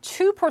than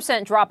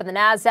 2% drop in the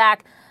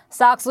Nasdaq.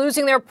 Stocks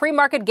losing their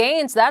pre-market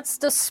gains. That's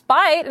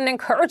despite an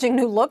encouraging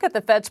new look at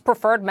the Fed's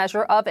preferred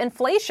measure of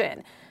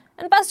inflation.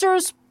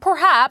 Investors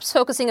perhaps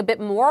focusing a bit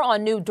more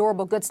on new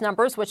durable goods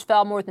numbers, which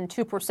fell more than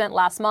 2%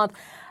 last month.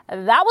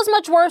 That was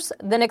much worse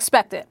than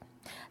expected.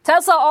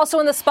 Tesla also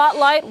in the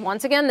spotlight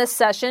once again this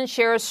session.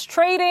 Shares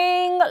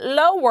trading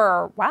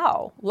lower.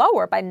 Wow,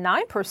 lower by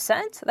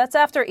 9%. That's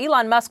after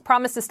Elon Musk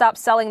promised to stop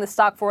selling the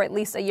stock for at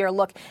least a year.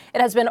 Look,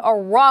 it has been a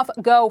rough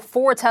go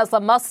for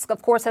Tesla. Musk,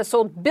 of course, has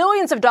sold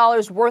billions of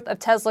dollars worth of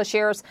Tesla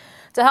shares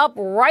to help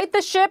right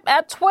the ship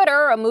at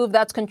Twitter, a move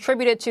that's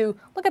contributed to,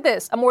 look at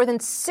this, a more than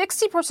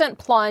 60%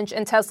 plunge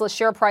in Tesla's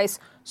share price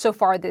so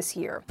far this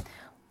year.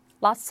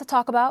 Lots to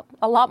talk about,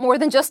 a lot more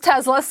than just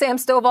Tesla. Sam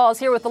Stovall is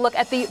here with a look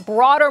at the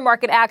broader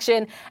market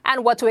action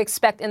and what to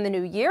expect in the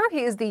new year.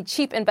 He is the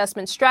chief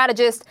investment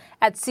strategist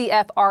at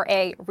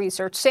CFRA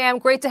Research. Sam,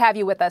 great to have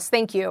you with us.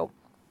 Thank you.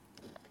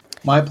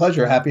 My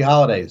pleasure. Happy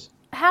holidays.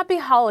 Happy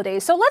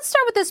holidays. So let's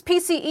start with this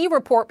PCE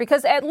report,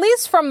 because at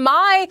least from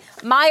my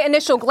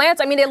initial glance,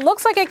 I mean, it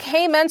looks like it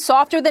came in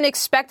softer than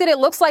expected. It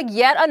looks like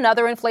yet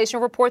another inflation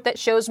report that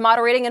shows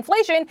moderating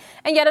inflation,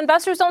 and yet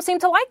investors don't seem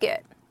to like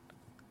it.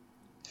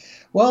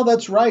 Well,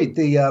 that's right.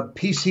 The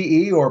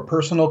PCE, or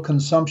personal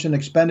consumption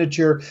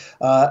expenditure,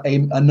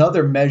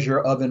 another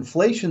measure of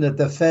inflation that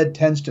the Fed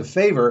tends to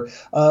favor,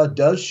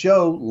 does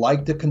show,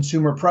 like the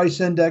consumer price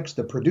index,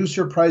 the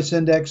producer price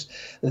index,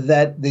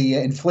 that the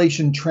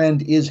inflation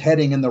trend is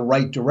heading in the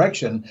right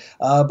direction.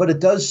 But it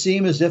does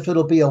seem as if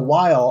it'll be a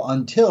while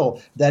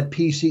until that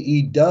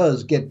PCE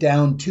does get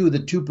down to the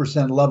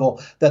 2% level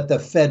that the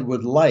Fed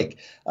would like.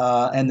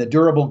 And the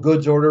durable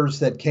goods orders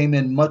that came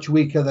in much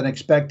weaker than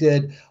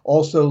expected.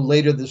 Also,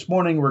 later this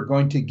morning, we're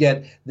going to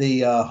get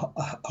the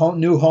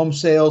new home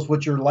sales,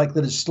 which are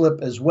likely to slip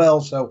as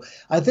well. So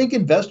I think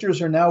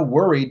investors are now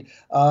worried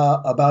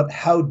about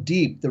how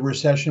deep the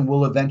recession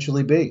will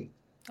eventually be.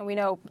 And we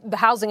know the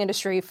housing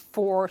industry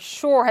for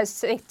sure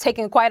has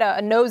taken quite a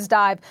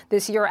nosedive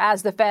this year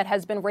as the Fed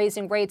has been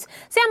raising rates.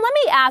 Sam, let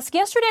me ask,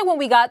 yesterday when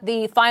we got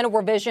the final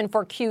revision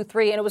for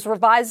Q3 and it was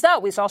revised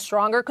up, we saw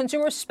stronger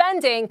consumer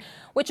spending,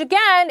 which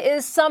again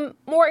is some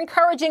more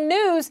encouraging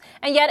news.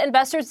 And yet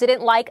investors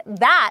didn't like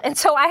that. And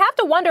so I have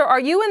to wonder, are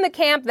you in the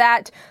camp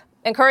that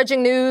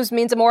encouraging news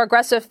means a more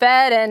aggressive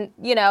Fed and,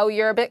 you know,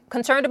 you're a bit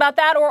concerned about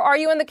that? Or are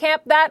you in the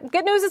camp that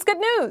good news is good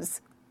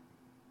news?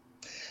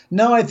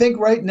 No, I think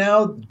right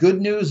now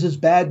good news is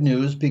bad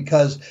news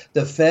because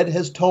the Fed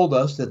has told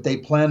us that they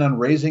plan on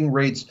raising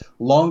rates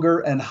longer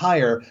and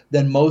higher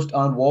than most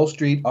on Wall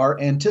Street are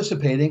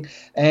anticipating.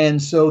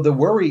 And so the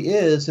worry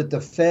is that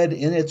the Fed,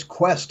 in its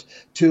quest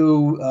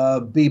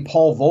to be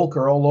Paul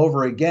Volcker all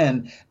over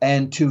again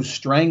and to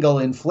strangle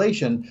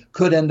inflation,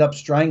 could end up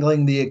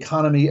strangling the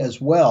economy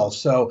as well.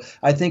 So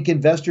I think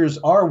investors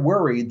are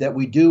worried that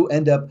we do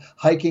end up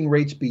hiking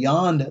rates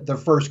beyond the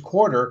first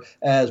quarter,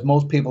 as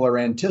most people are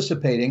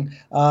anticipating.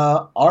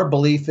 Our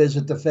belief is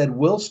that the Fed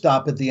will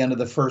stop at the end of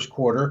the first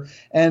quarter,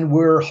 and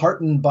we're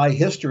heartened by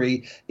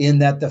history in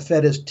that the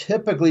Fed has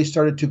typically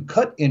started to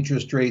cut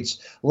interest rates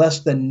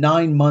less than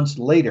 9 months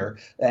later,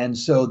 and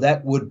so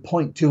that would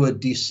point to a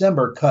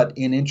December cut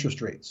in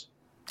interest rates.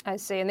 I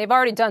see. And they've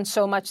already done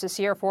so much this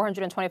year,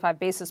 425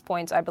 basis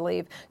points, I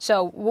believe.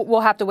 So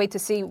we'll have to wait to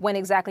see when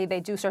exactly they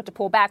do start to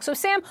pull back. So,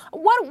 Sam,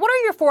 what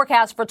are your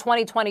forecasts for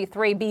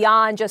 2023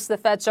 beyond just the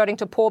Fed starting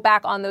to pull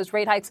back on those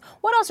rate hikes?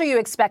 What else are you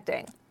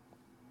expecting?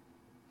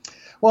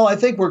 Well, I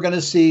think we're going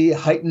to see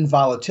heightened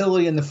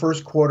volatility in the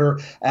first quarter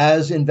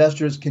as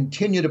investors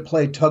continue to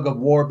play tug of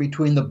war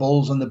between the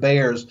bulls and the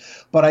bears.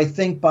 But I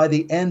think by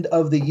the end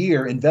of the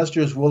year,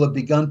 investors will have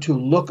begun to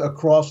look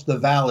across the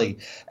valley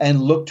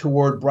and look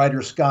toward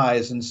brighter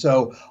skies. And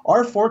so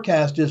our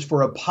forecast is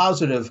for a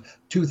positive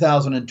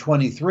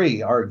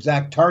 2023. Our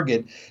exact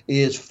target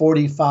is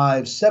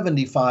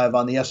 45.75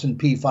 on the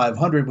S&P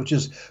 500, which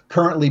is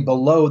currently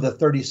below the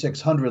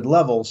 3,600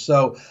 level.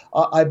 So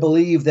I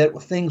believe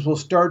that things will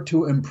start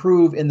to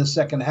improve in the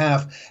second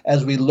half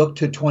as we look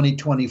to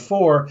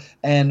 2024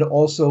 and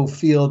also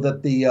feel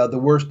that the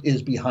worst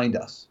is behind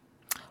us.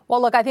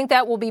 Well, look, I think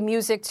that will be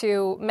music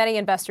to many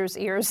investors'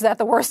 ears, that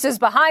the worst is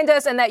behind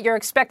us and that you're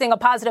expecting a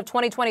positive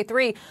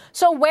 2023.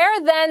 So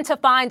where then to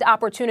find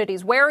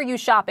opportunities? Where are you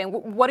shopping?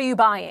 What are you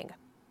buying?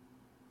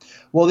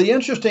 Well, the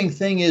interesting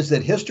thing is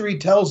that history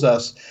tells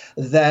us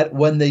that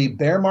when the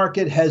bear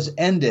market has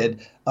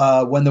ended,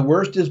 when the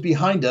worst is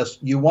behind us,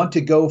 you want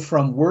to go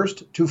from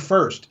worst to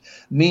first,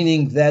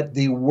 meaning that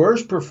the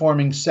worst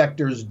performing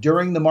sectors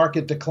during the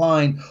market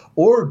decline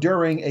or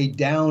during a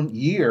down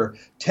year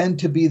tend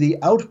to be the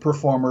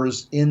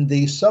outperformers in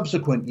the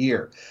subsequent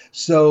year.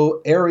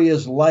 So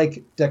areas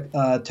like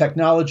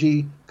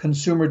technology,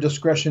 consumer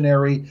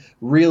discretionary,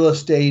 real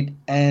estate,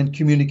 and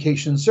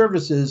communication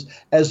services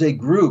as a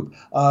group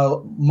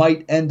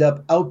might end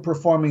up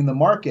outperforming the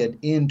market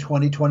in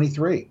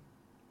 2023.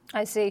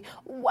 I see.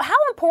 How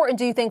important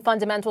do you think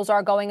fundamentals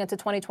are going into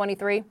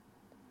 2023?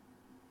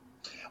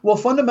 Well,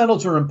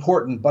 fundamentals are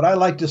important, but I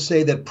like to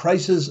say that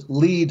prices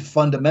lead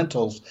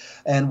fundamentals.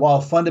 And while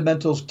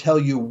fundamentals tell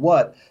you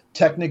what,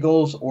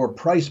 technicals or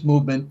price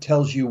movement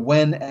tells you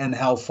when and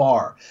how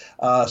far.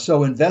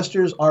 So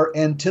investors are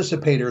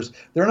anticipators.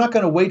 They're not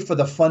going to wait for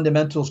the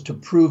fundamentals to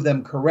prove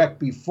them correct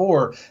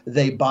before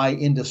they buy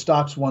into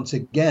stocks once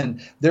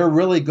again. They're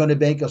really going to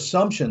make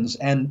assumptions,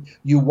 and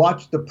you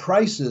watch the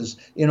prices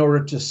in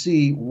order to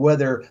see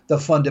whether the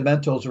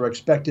fundamentals are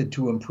expected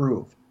to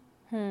improve.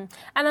 And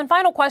then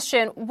final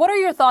question, what are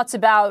your thoughts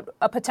about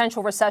a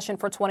potential recession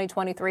for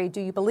 2023? Do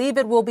you believe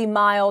it will be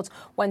mild?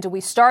 When do we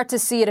start to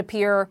see it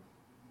appear?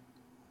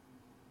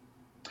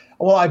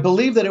 Well, I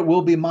believe that it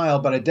will be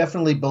mild, but I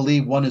definitely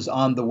believe one is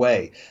on the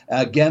way.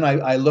 Again,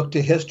 I look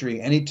to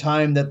history.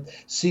 Anytime that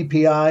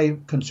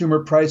CPI, Consumer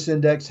Price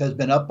Index, has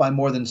been up by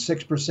more than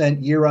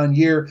 6% year on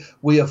year,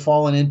 we have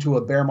fallen into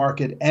a bear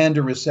market and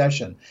a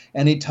recession.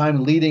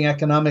 Anytime leading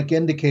economic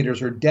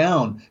indicators are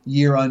down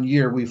year on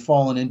year, we've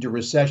fallen into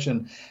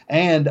recession.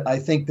 And I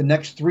think the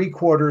next 3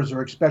 quarters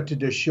are expected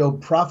to show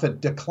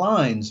profit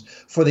declines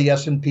for the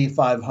S&P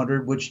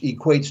 500, which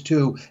equates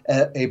to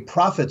a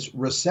profits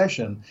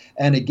recession.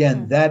 And again,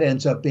 that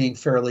ends up being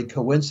fairly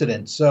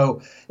coincident. So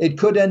it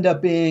could end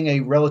up being a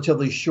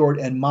relatively short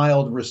and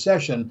mild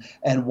recession.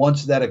 And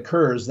once that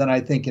occurs, then I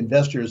think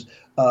investors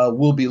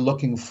will be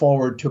looking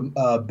forward to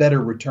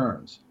better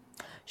returns.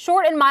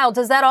 Short and mild,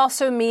 does that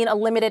also mean a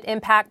limited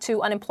impact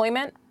to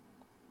unemployment?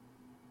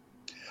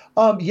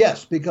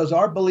 Yes, because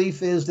our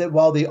belief is that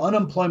while the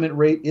unemployment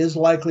rate is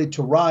likely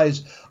to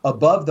rise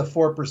above the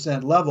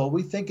 4% level,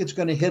 we think it's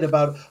going to hit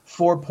about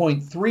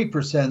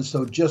 4.3%,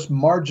 so just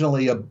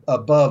marginally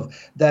above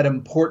that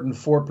important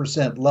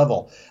 4%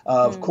 level.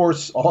 Of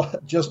course,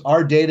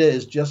 our data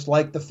is just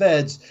like the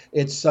Fed's.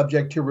 It's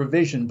subject to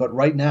revision, but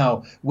right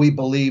now we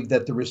believe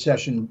that the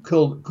recession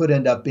could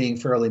end up being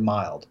fairly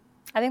mild.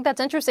 I think that's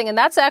interesting. And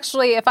that's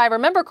actually, if I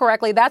remember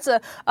correctly, that's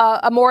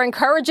a more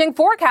encouraging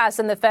forecast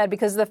than the Fed,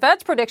 because the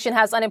Fed's prediction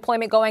has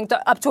unemployment going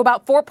up to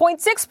about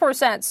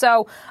 4.6%.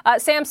 So,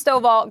 Sam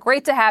Stovall,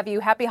 great to have you.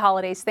 Happy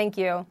holidays. Thank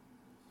you.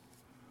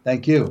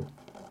 Thank you.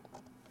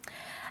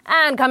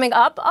 And coming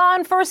up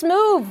on First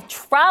Move,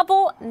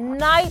 travel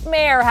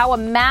nightmare, how a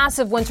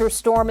massive winter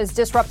storm is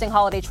disrupting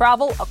holiday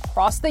travel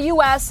across the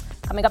U.S.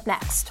 Coming up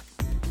next.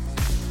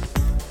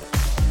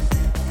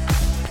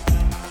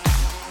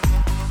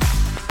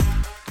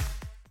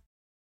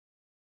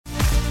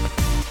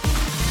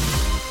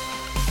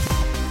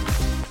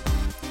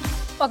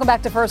 Welcome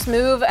back to First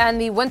Move and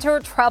the winter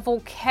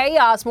travel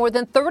chaos. More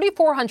than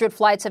 3,400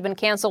 flights have been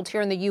canceled here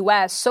in the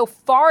U.S. so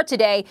far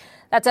today.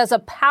 That's as a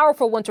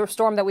powerful winter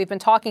storm that we've been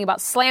talking about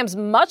slams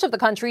much of the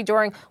country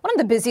during one of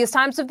the busiest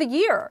times of the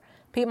year.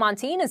 Pete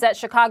Montine is at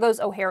Chicago's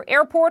O'Hare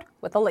Airport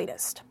with the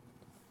latest.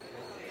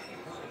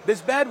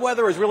 This bad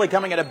weather is really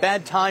coming at a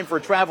bad time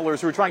for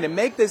travelers who are trying to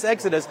make this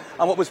exodus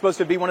on what was supposed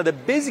to be one of the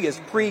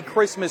busiest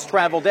pre-Christmas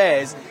travel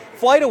days.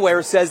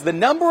 FlightAware says the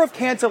number of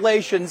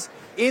cancellations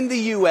in the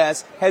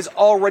U.S. has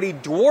already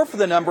dwarfed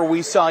the number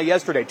we saw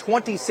yesterday,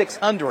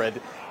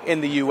 2,600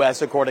 in the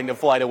U.S., according to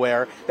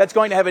FlightAware. That's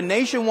going to have a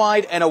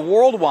nationwide and a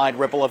worldwide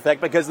ripple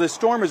effect because the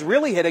storm is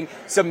really hitting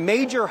some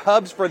major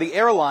hubs for the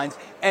airlines.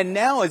 And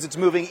now, as it's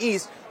moving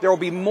east, there will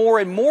be more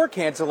and more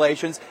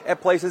cancellations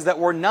at places that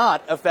were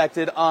not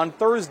affected on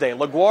Thursday.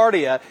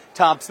 LaGuardia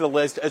tops the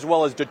list, as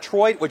well as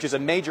Detroit, which is a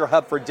major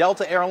hub for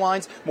Delta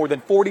Airlines. More than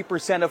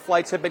 40% of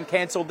flights have been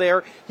canceled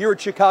there. Here at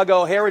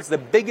Chicago O'Hare, it's the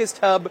biggest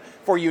hub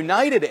for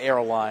United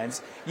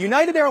Airlines.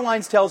 United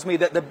Airlines tells me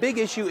that the big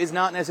issue is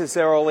not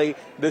necessarily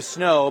the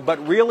snow,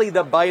 but really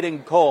the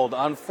biting cold.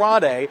 On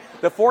Friday,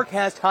 the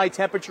forecast high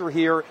temperature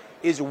here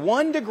is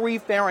 1 degree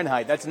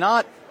Fahrenheit. That's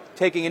not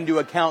taking into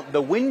account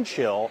the wind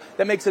chill.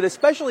 That makes it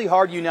especially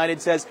hard,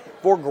 United says,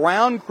 for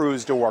ground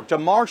crews to work, to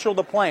marshal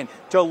the plane,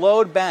 to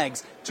load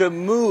bags, to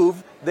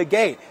move the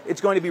gate.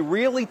 It's going to be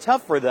really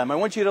tough for them. I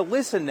want you to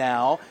listen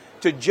now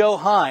to Joe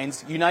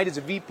Hines, United's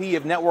VP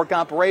of Network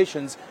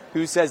Operations,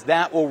 who says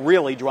that will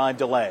really drive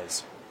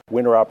delays.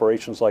 Winter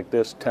operations like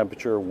this,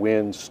 temperature,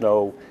 wind,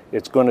 snow,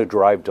 it's going to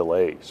drive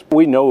delays.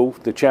 We know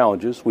the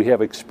challenges. We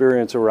have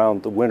experience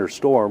around the winter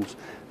storms.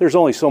 There's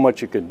only so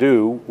much you can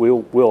do.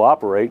 We'll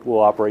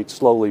operate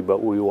slowly,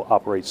 but we will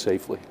operate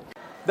safely.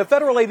 The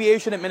Federal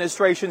Aviation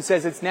Administration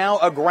says it's now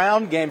a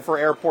ground game for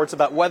airports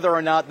about whether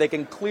or not they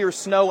can clear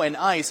snow and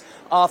ice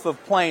off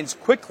of planes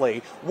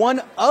quickly.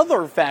 One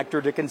other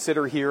factor to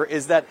consider here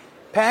is that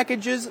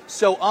packages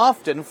so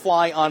often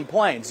fly on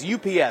planes.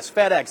 UPS,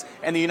 FedEx,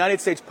 and the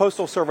United States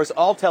Postal Service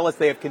all tell us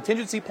they have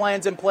contingency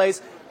plans in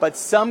place, but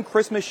some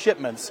Christmas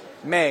shipments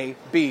may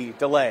be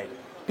delayed.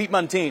 Pete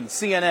Montine,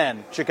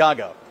 CNN,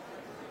 Chicago.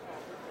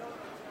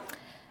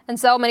 And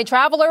so many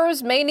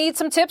travelers may need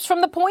some tips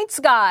from the Points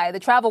Guy. The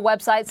travel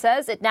website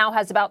says it now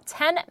has about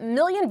 10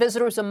 million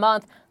visitors a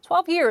month,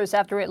 12 years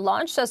after it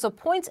launched, says the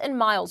Points and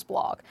Miles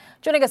blog.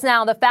 Joining us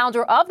now, the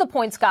founder of the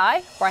Points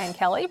Guy, Brian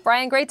Kelly.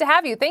 Brian, great to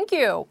have you. Thank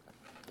you.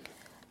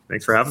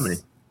 Thanks for having me.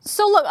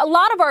 So look, a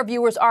lot of our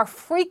viewers are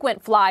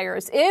frequent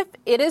flyers. If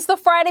it is the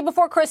Friday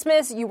before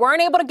Christmas, you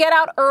weren't able to get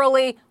out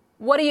early,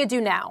 what do you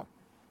do now?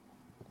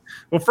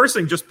 Well, first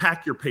thing, just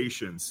pack your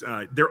patience.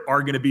 There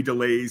are going to be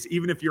delays.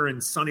 Even if you're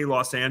in sunny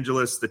Los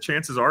Angeles, the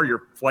chances are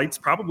your flight's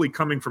probably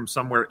coming from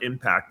somewhere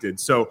impacted.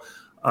 So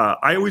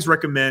I always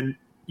recommend,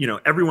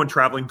 everyone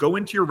traveling, go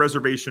into your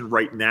reservation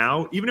right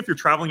now. Even if you're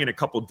traveling in a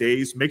couple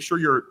days, make sure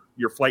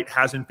your flight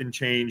hasn't been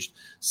changed.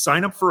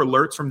 Sign up for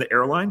alerts from the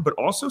airline, but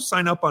also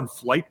sign up on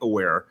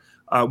FlightAware,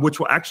 which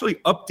will actually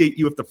update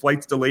you if the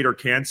flight's delayed or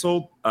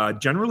canceled,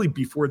 generally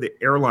before the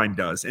airline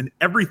does. And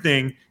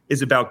everything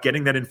is about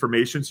getting that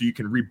information so you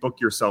can rebook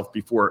yourself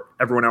before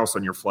everyone else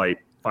on your flight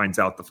finds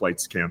out the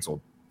flight's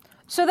canceled.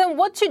 So then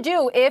what to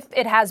do if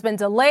it has been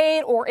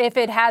delayed or if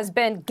it has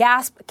been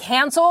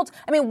canceled?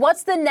 I mean,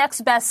 what's the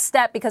next best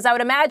step? Because I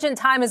would imagine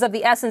time is of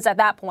the essence at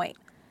that point.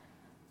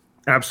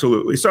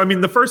 Absolutely. So,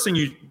 the first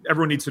thing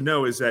everyone needs to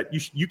know is that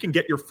you can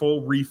get your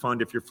full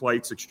refund if your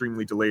flight's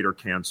extremely delayed or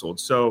canceled.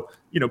 So,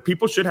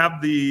 people should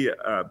have the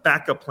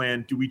backup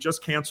plan. Do we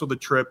just cancel the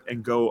trip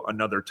and go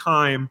another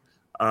time?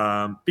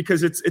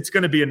 Because it's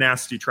going to be a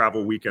nasty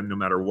travel weekend no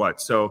matter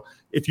what. So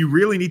if you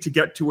really need to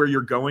get to where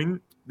you're going,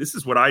 this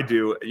is what I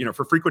do.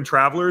 For frequent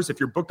travelers, if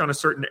you're booked on a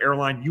certain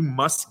airline, you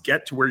must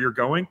get to where you're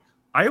going.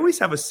 I always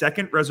have a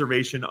second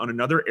reservation on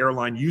another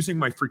airline using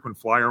my frequent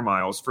flyer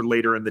miles for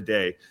later in the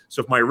day.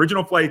 So if my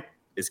original flight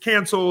is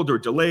canceled or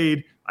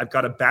delayed, I've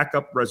got a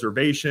backup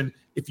reservation.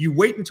 If you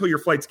wait until your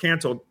flight's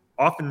canceled,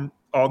 often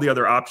all the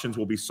other options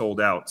will be sold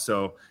out.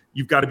 So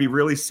you've got to be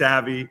really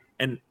savvy.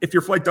 And if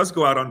your flight does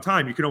go out on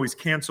time, you can always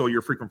cancel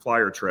your frequent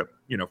flyer trip,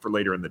 for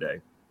later in the day.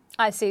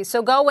 I see.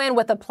 So go in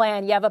with a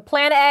plan. You have a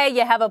plan A,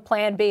 you have a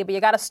plan B, but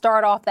you got to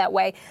start off that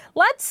way.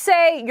 Let's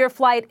say your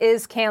flight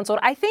is canceled.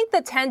 I think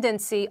the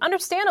tendency,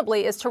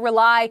 understandably, is to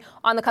rely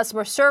on the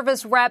customer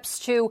service reps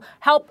to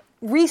help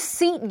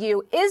reseat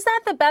you. Is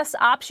that the best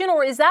option,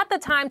 or is that the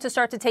time to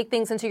start to take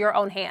things into your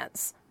own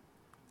hands?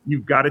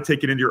 You've got to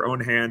take it into your own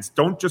hands.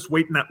 Don't just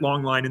wait in that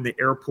long line in the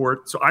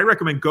airport. So I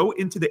recommend go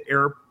into the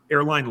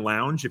airline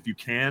lounge if you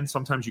can.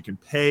 Sometimes you can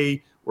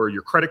pay or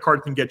your credit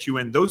card can get you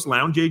in. Those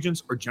lounge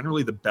agents are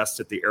generally the best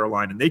at the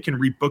airline, and they can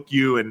rebook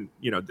you, and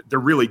they're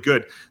really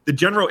good. The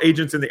general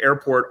agents in the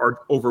airport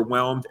are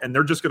overwhelmed, and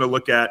they're just going to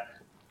look at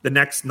the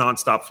next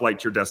nonstop flight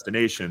to your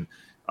destination.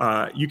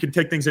 You can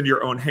take things into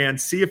your own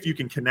hands, see if you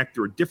can connect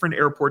through a different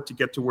airport to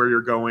get to where you're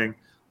going.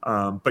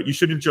 But you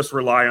shouldn't just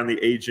rely on the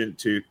agent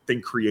to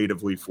think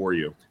creatively for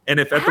you. And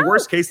if at the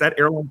worst case, that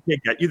airline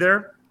can't get you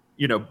there,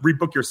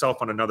 rebook yourself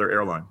on another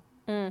airline.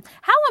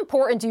 How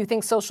important do you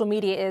think social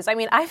media is? I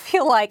mean, I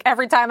feel like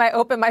every time I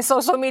open my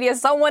social media,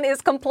 someone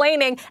is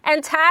complaining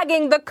and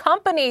tagging the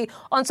company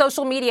on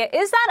social media.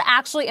 Is that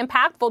actually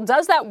impactful?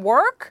 Does that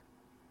work?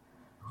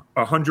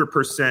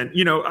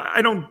 100%.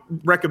 I don't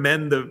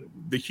recommend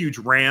the huge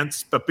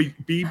rants, but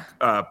be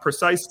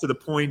precise to the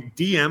point.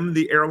 DM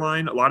the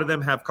airline. A lot of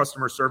them have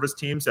customer service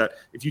teams that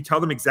if you tell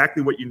them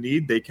exactly what you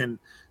need, they can.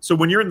 So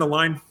when you're in the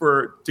line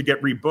to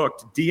get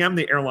rebooked, DM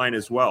the airline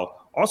as well.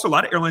 Also, a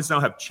lot of airlines now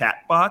have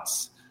chat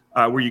bots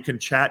where you can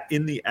chat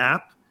in the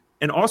app.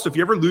 And also, if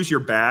you ever lose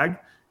your bag,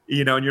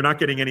 and you're not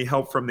getting any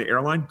help from the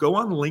airline, go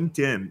on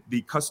LinkedIn.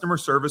 The customer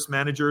service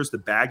managers, the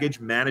baggage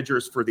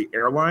managers for the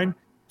airline,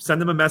 send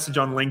them a message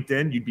on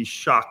LinkedIn. You'd be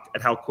shocked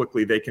at how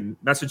quickly they can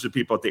message the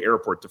people at the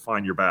airport to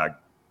find your bag.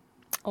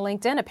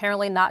 LinkedIn,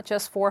 apparently not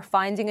just for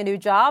finding a new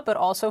job, but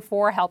also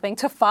for helping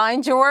to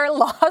find your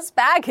lost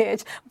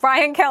baggage.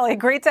 Brian Kelly,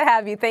 great to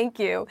have you. Thank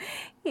you.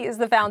 He is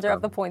the founder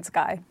of The Points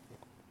Guy.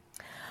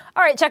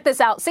 All right, check this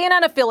out.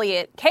 CNN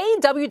affiliate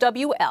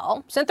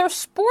KWWL sent their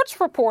sports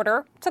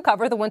reporter to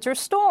cover the winter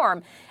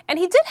storm. And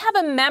he did have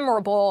a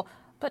memorable,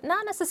 but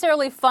not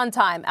necessarily fun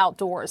time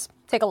outdoors.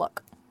 Take a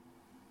look.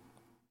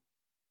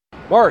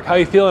 Mark, how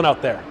you feeling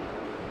out there?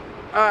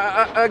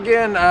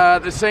 Again,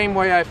 the same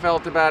way I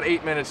felt about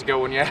 8 minutes ago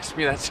when you asked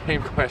me that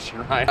same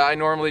question, right? I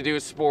normally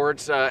do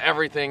sports.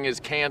 Everything is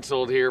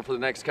canceled here for the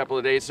next couple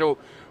of days. So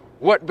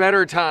what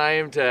better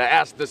time to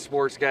ask the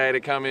sports guy to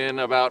come in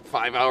about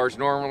 5 hours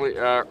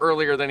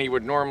earlier than he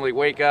would normally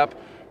wake up,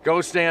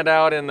 go stand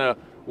out in the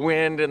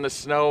wind and the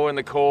snow and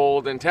the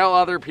cold and tell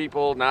other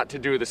people not to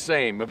do the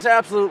same. It's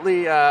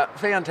absolutely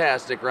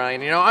fantastic,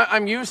 Ryan.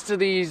 I'm used to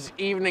these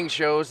evening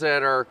shows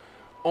that are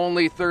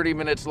only 30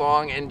 minutes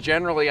long, and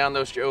generally on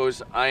those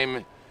shows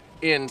I'm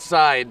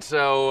inside.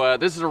 So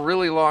this is a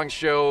really long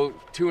show.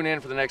 Tune in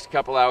for the next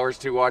couple hours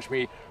to watch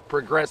me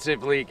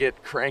progressively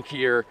get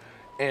crankier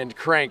and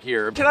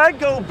crankier. Can I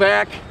go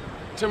back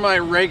to my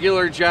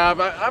regular job?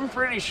 I'm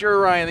pretty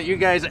sure, Ryan, that you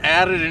guys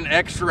added an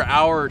extra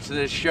hour to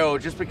this show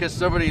just because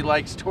somebody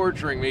likes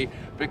torturing me,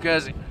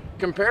 because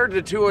compared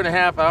to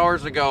 2.5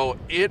 hours ago,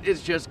 it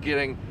is just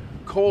getting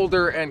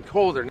colder and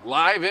colder.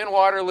 Live in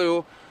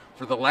Waterloo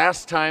for the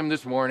last time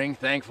this morning,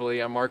 thankfully,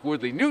 I'm Mark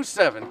Woodley, News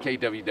 7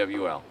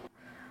 KWWL.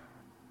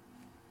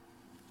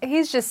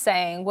 He's just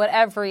saying what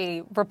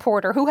every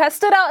reporter who has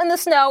stood out in the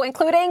snow,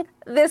 including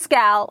this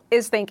gal,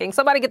 is thinking.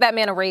 Somebody get that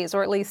man a raise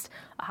or at least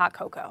a hot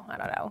cocoa. I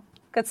don't know.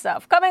 Good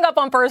stuff. Coming up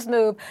on First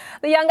Move,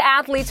 the young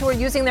athletes who are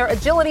using their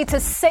agility to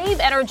save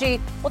energy.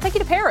 We'll take you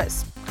to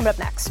Paris. Coming up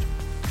next.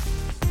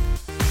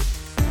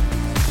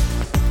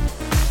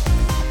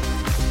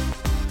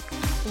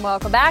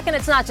 Welcome back. And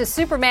it's not just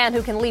Superman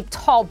who can leap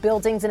tall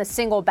buildings in a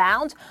single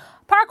bound.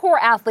 Parkour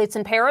athletes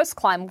in Paris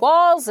climb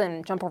walls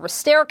and jump over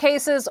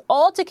staircases,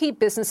 all to keep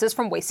businesses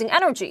from wasting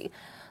energy.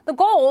 The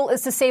goal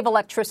is to save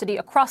electricity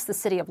across the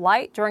City of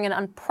Light during an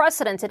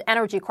unprecedented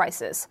energy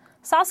crisis.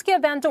 Saskia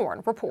Van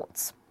Doorn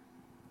reports.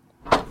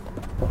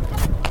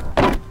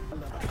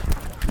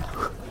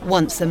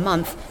 Once a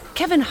month,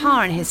 Kevin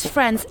Ha and his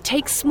friends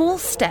take small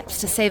steps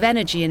to save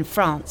energy in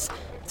France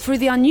through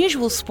the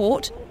unusual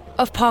sport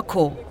of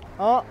parkour.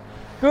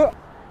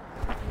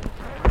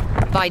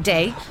 By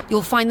day,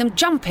 you'll find them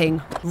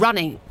jumping,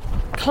 running,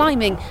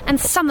 climbing and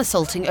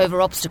somersaulting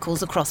over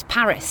obstacles across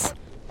Paris.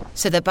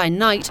 So that by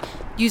night,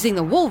 using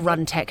the wall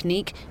run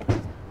technique,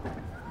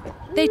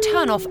 they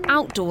turn off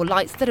outdoor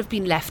lights that have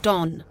been left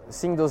on.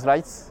 Seeing those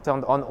lights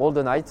turned on all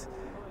the night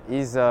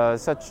is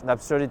such an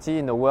absurdity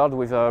in a world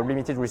with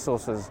limited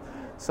resources.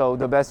 So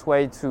the best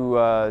way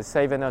to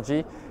save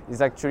energy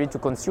is actually to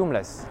consume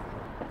less.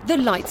 The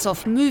lights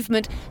off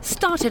movement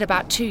started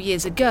about 2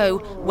 years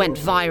ago, went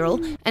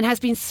viral, and has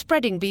been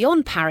spreading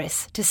beyond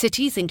Paris to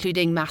cities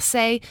including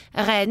Marseille,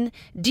 Rennes,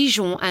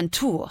 Dijon and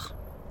Tours.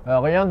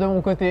 Rien de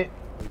mon côté.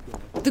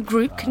 The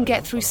group can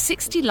get through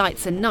 60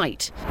 lights a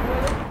night.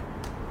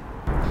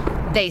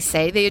 They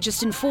say they are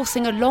just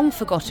enforcing a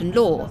long-forgotten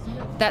law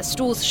that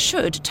stores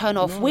should turn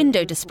off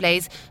window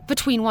displays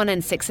between 1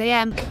 and 6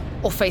 a.m.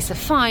 or face a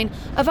fine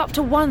of up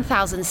to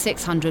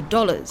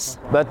 $1,600.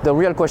 But the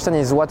real question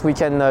is what we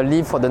can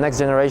leave for the next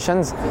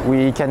generations.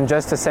 We can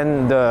just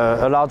send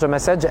a larger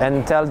message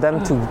and tell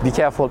them to be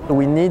careful.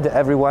 We need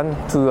everyone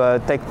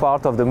to take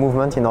part of the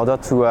movement in order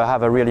to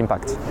have a real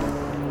impact.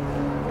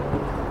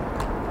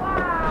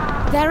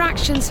 Their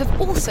actions have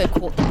also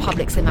caught the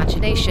public's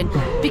imagination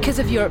because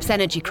of Europe's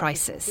energy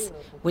crisis,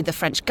 with the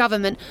French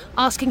government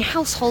asking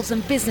households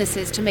and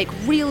businesses to make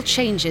real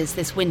changes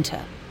this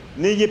winter.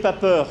 N'ayez pas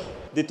peur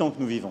des temps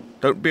que nous vivons.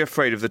 Don't be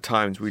afraid of the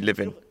times we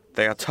live in.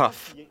 They are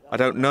tough. I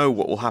don't know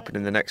what will happen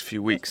in the next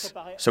few weeks,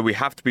 so we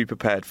have to be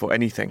prepared for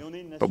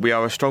anything. But we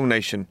are a strong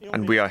nation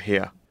and we are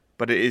here.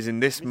 But it is in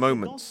this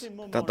moment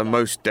that the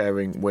most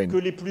daring win.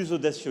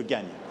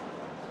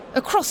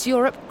 Across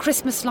Europe,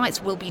 Christmas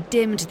lights will be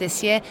dimmed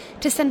this year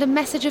to send a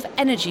message of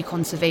energy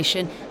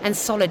conservation and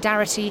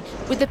solidarity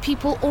with the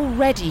people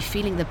already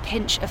feeling the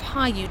pinch of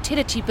high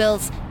utility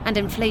bills and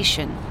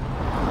inflation.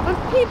 When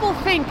people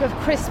think of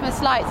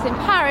Christmas lights in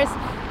Paris,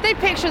 they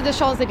picture the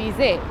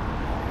Champs-Élysées.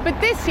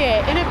 But this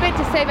year, in a bid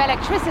to save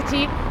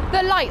electricity,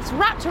 the lights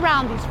wrapped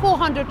around these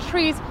 400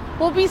 trees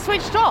will be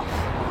switched off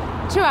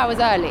 2 hours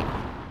early.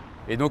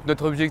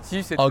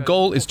 Our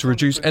goal is to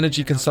reduce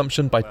energy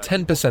consumption by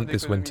 10%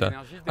 this winter,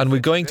 and we're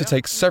going to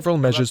take several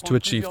measures to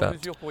achieve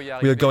that.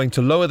 We are going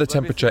to lower the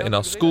temperature in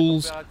our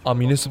schools, our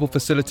municipal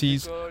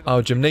facilities,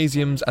 our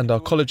gymnasiums and our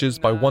colleges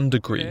by 1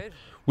 degree.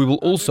 We will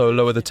also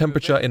lower the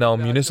temperature in our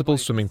municipal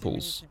swimming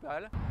pools.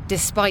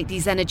 Despite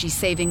these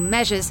energy-saving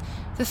measures,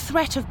 the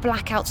threat of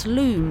blackouts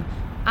loom,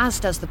 as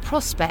does the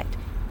prospect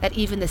that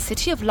even the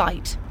City of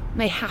Light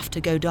may have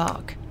to go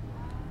dark.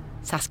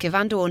 Saskia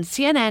Van Doorn,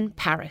 CNN,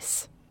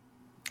 Paris.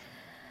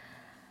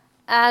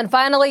 And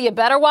finally, you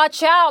better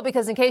watch out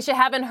because in case you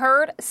haven't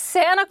heard,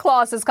 Santa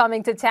Claus is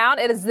coming to town.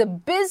 It is the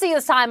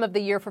busiest time of the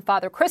year for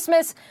Father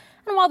Christmas.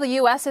 And while the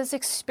U.S. is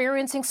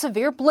experiencing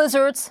severe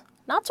blizzards,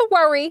 not to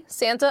worry,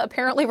 Santa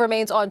apparently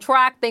remains on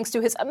track thanks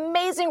to his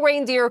amazing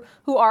reindeer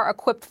who are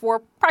equipped for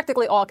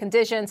practically all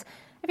conditions.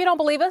 If you don't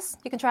believe us,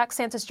 you can track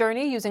Santa's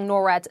journey using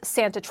NORAD's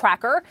Santa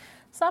Tracker.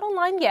 It's not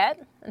online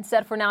yet.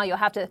 Instead, for now, you'll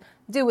have to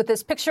do with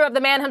this picture of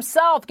the man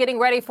himself getting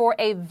ready for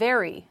a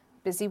very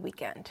busy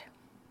weekend.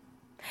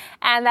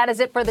 And that is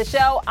it for the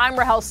show. I'm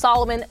Rahel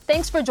Solomon.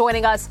 Thanks for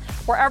joining us.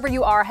 Wherever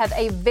you are, have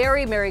a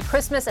very Merry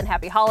Christmas and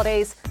Happy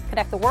Holidays.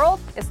 Connect the World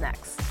is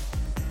next.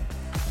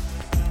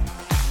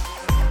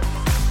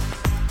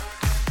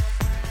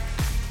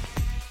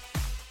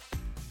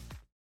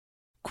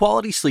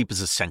 Quality sleep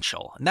is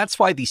essential, and that's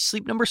why the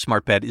Sleep Number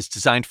Smart Bed is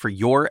designed for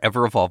your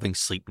ever-evolving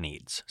sleep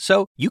needs.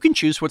 So you can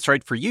choose what's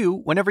right for you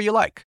whenever you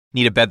like.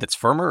 Need a bed that's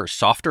firmer or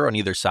softer on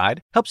either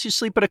side? Helps you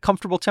sleep at a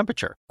comfortable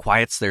temperature.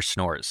 Quiets their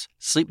snores.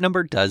 Sleep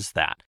Number does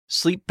that.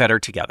 Sleep better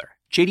together.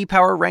 J.D.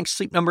 Power ranks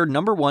Sleep Number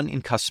 #1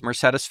 in customer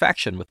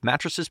satisfaction with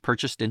mattresses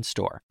purchased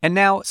in-store. And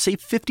now,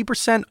 save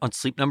 50% on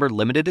Sleep Number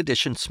limited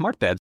edition smart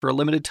beds for a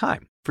limited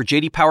time. For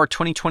J.D. Power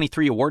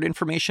 2023 award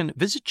information,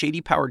 visit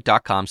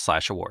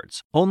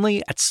jdpower.com/awards.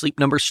 Only at Sleep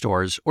Number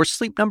stores or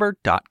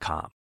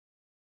sleepnumber.com.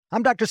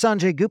 I'm Dr.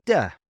 Sanjay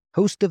Gupta,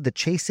 host of the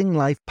Chasing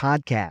Life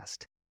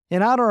podcast.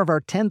 In honor of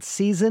our 10th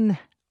season,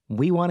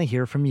 we want to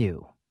hear from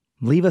you.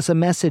 Leave us a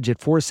message at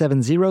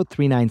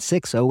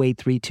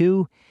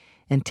 470-396-0832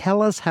 and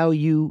tell us how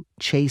you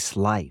chase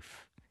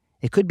life.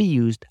 It could be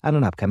used on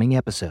an upcoming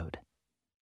episode.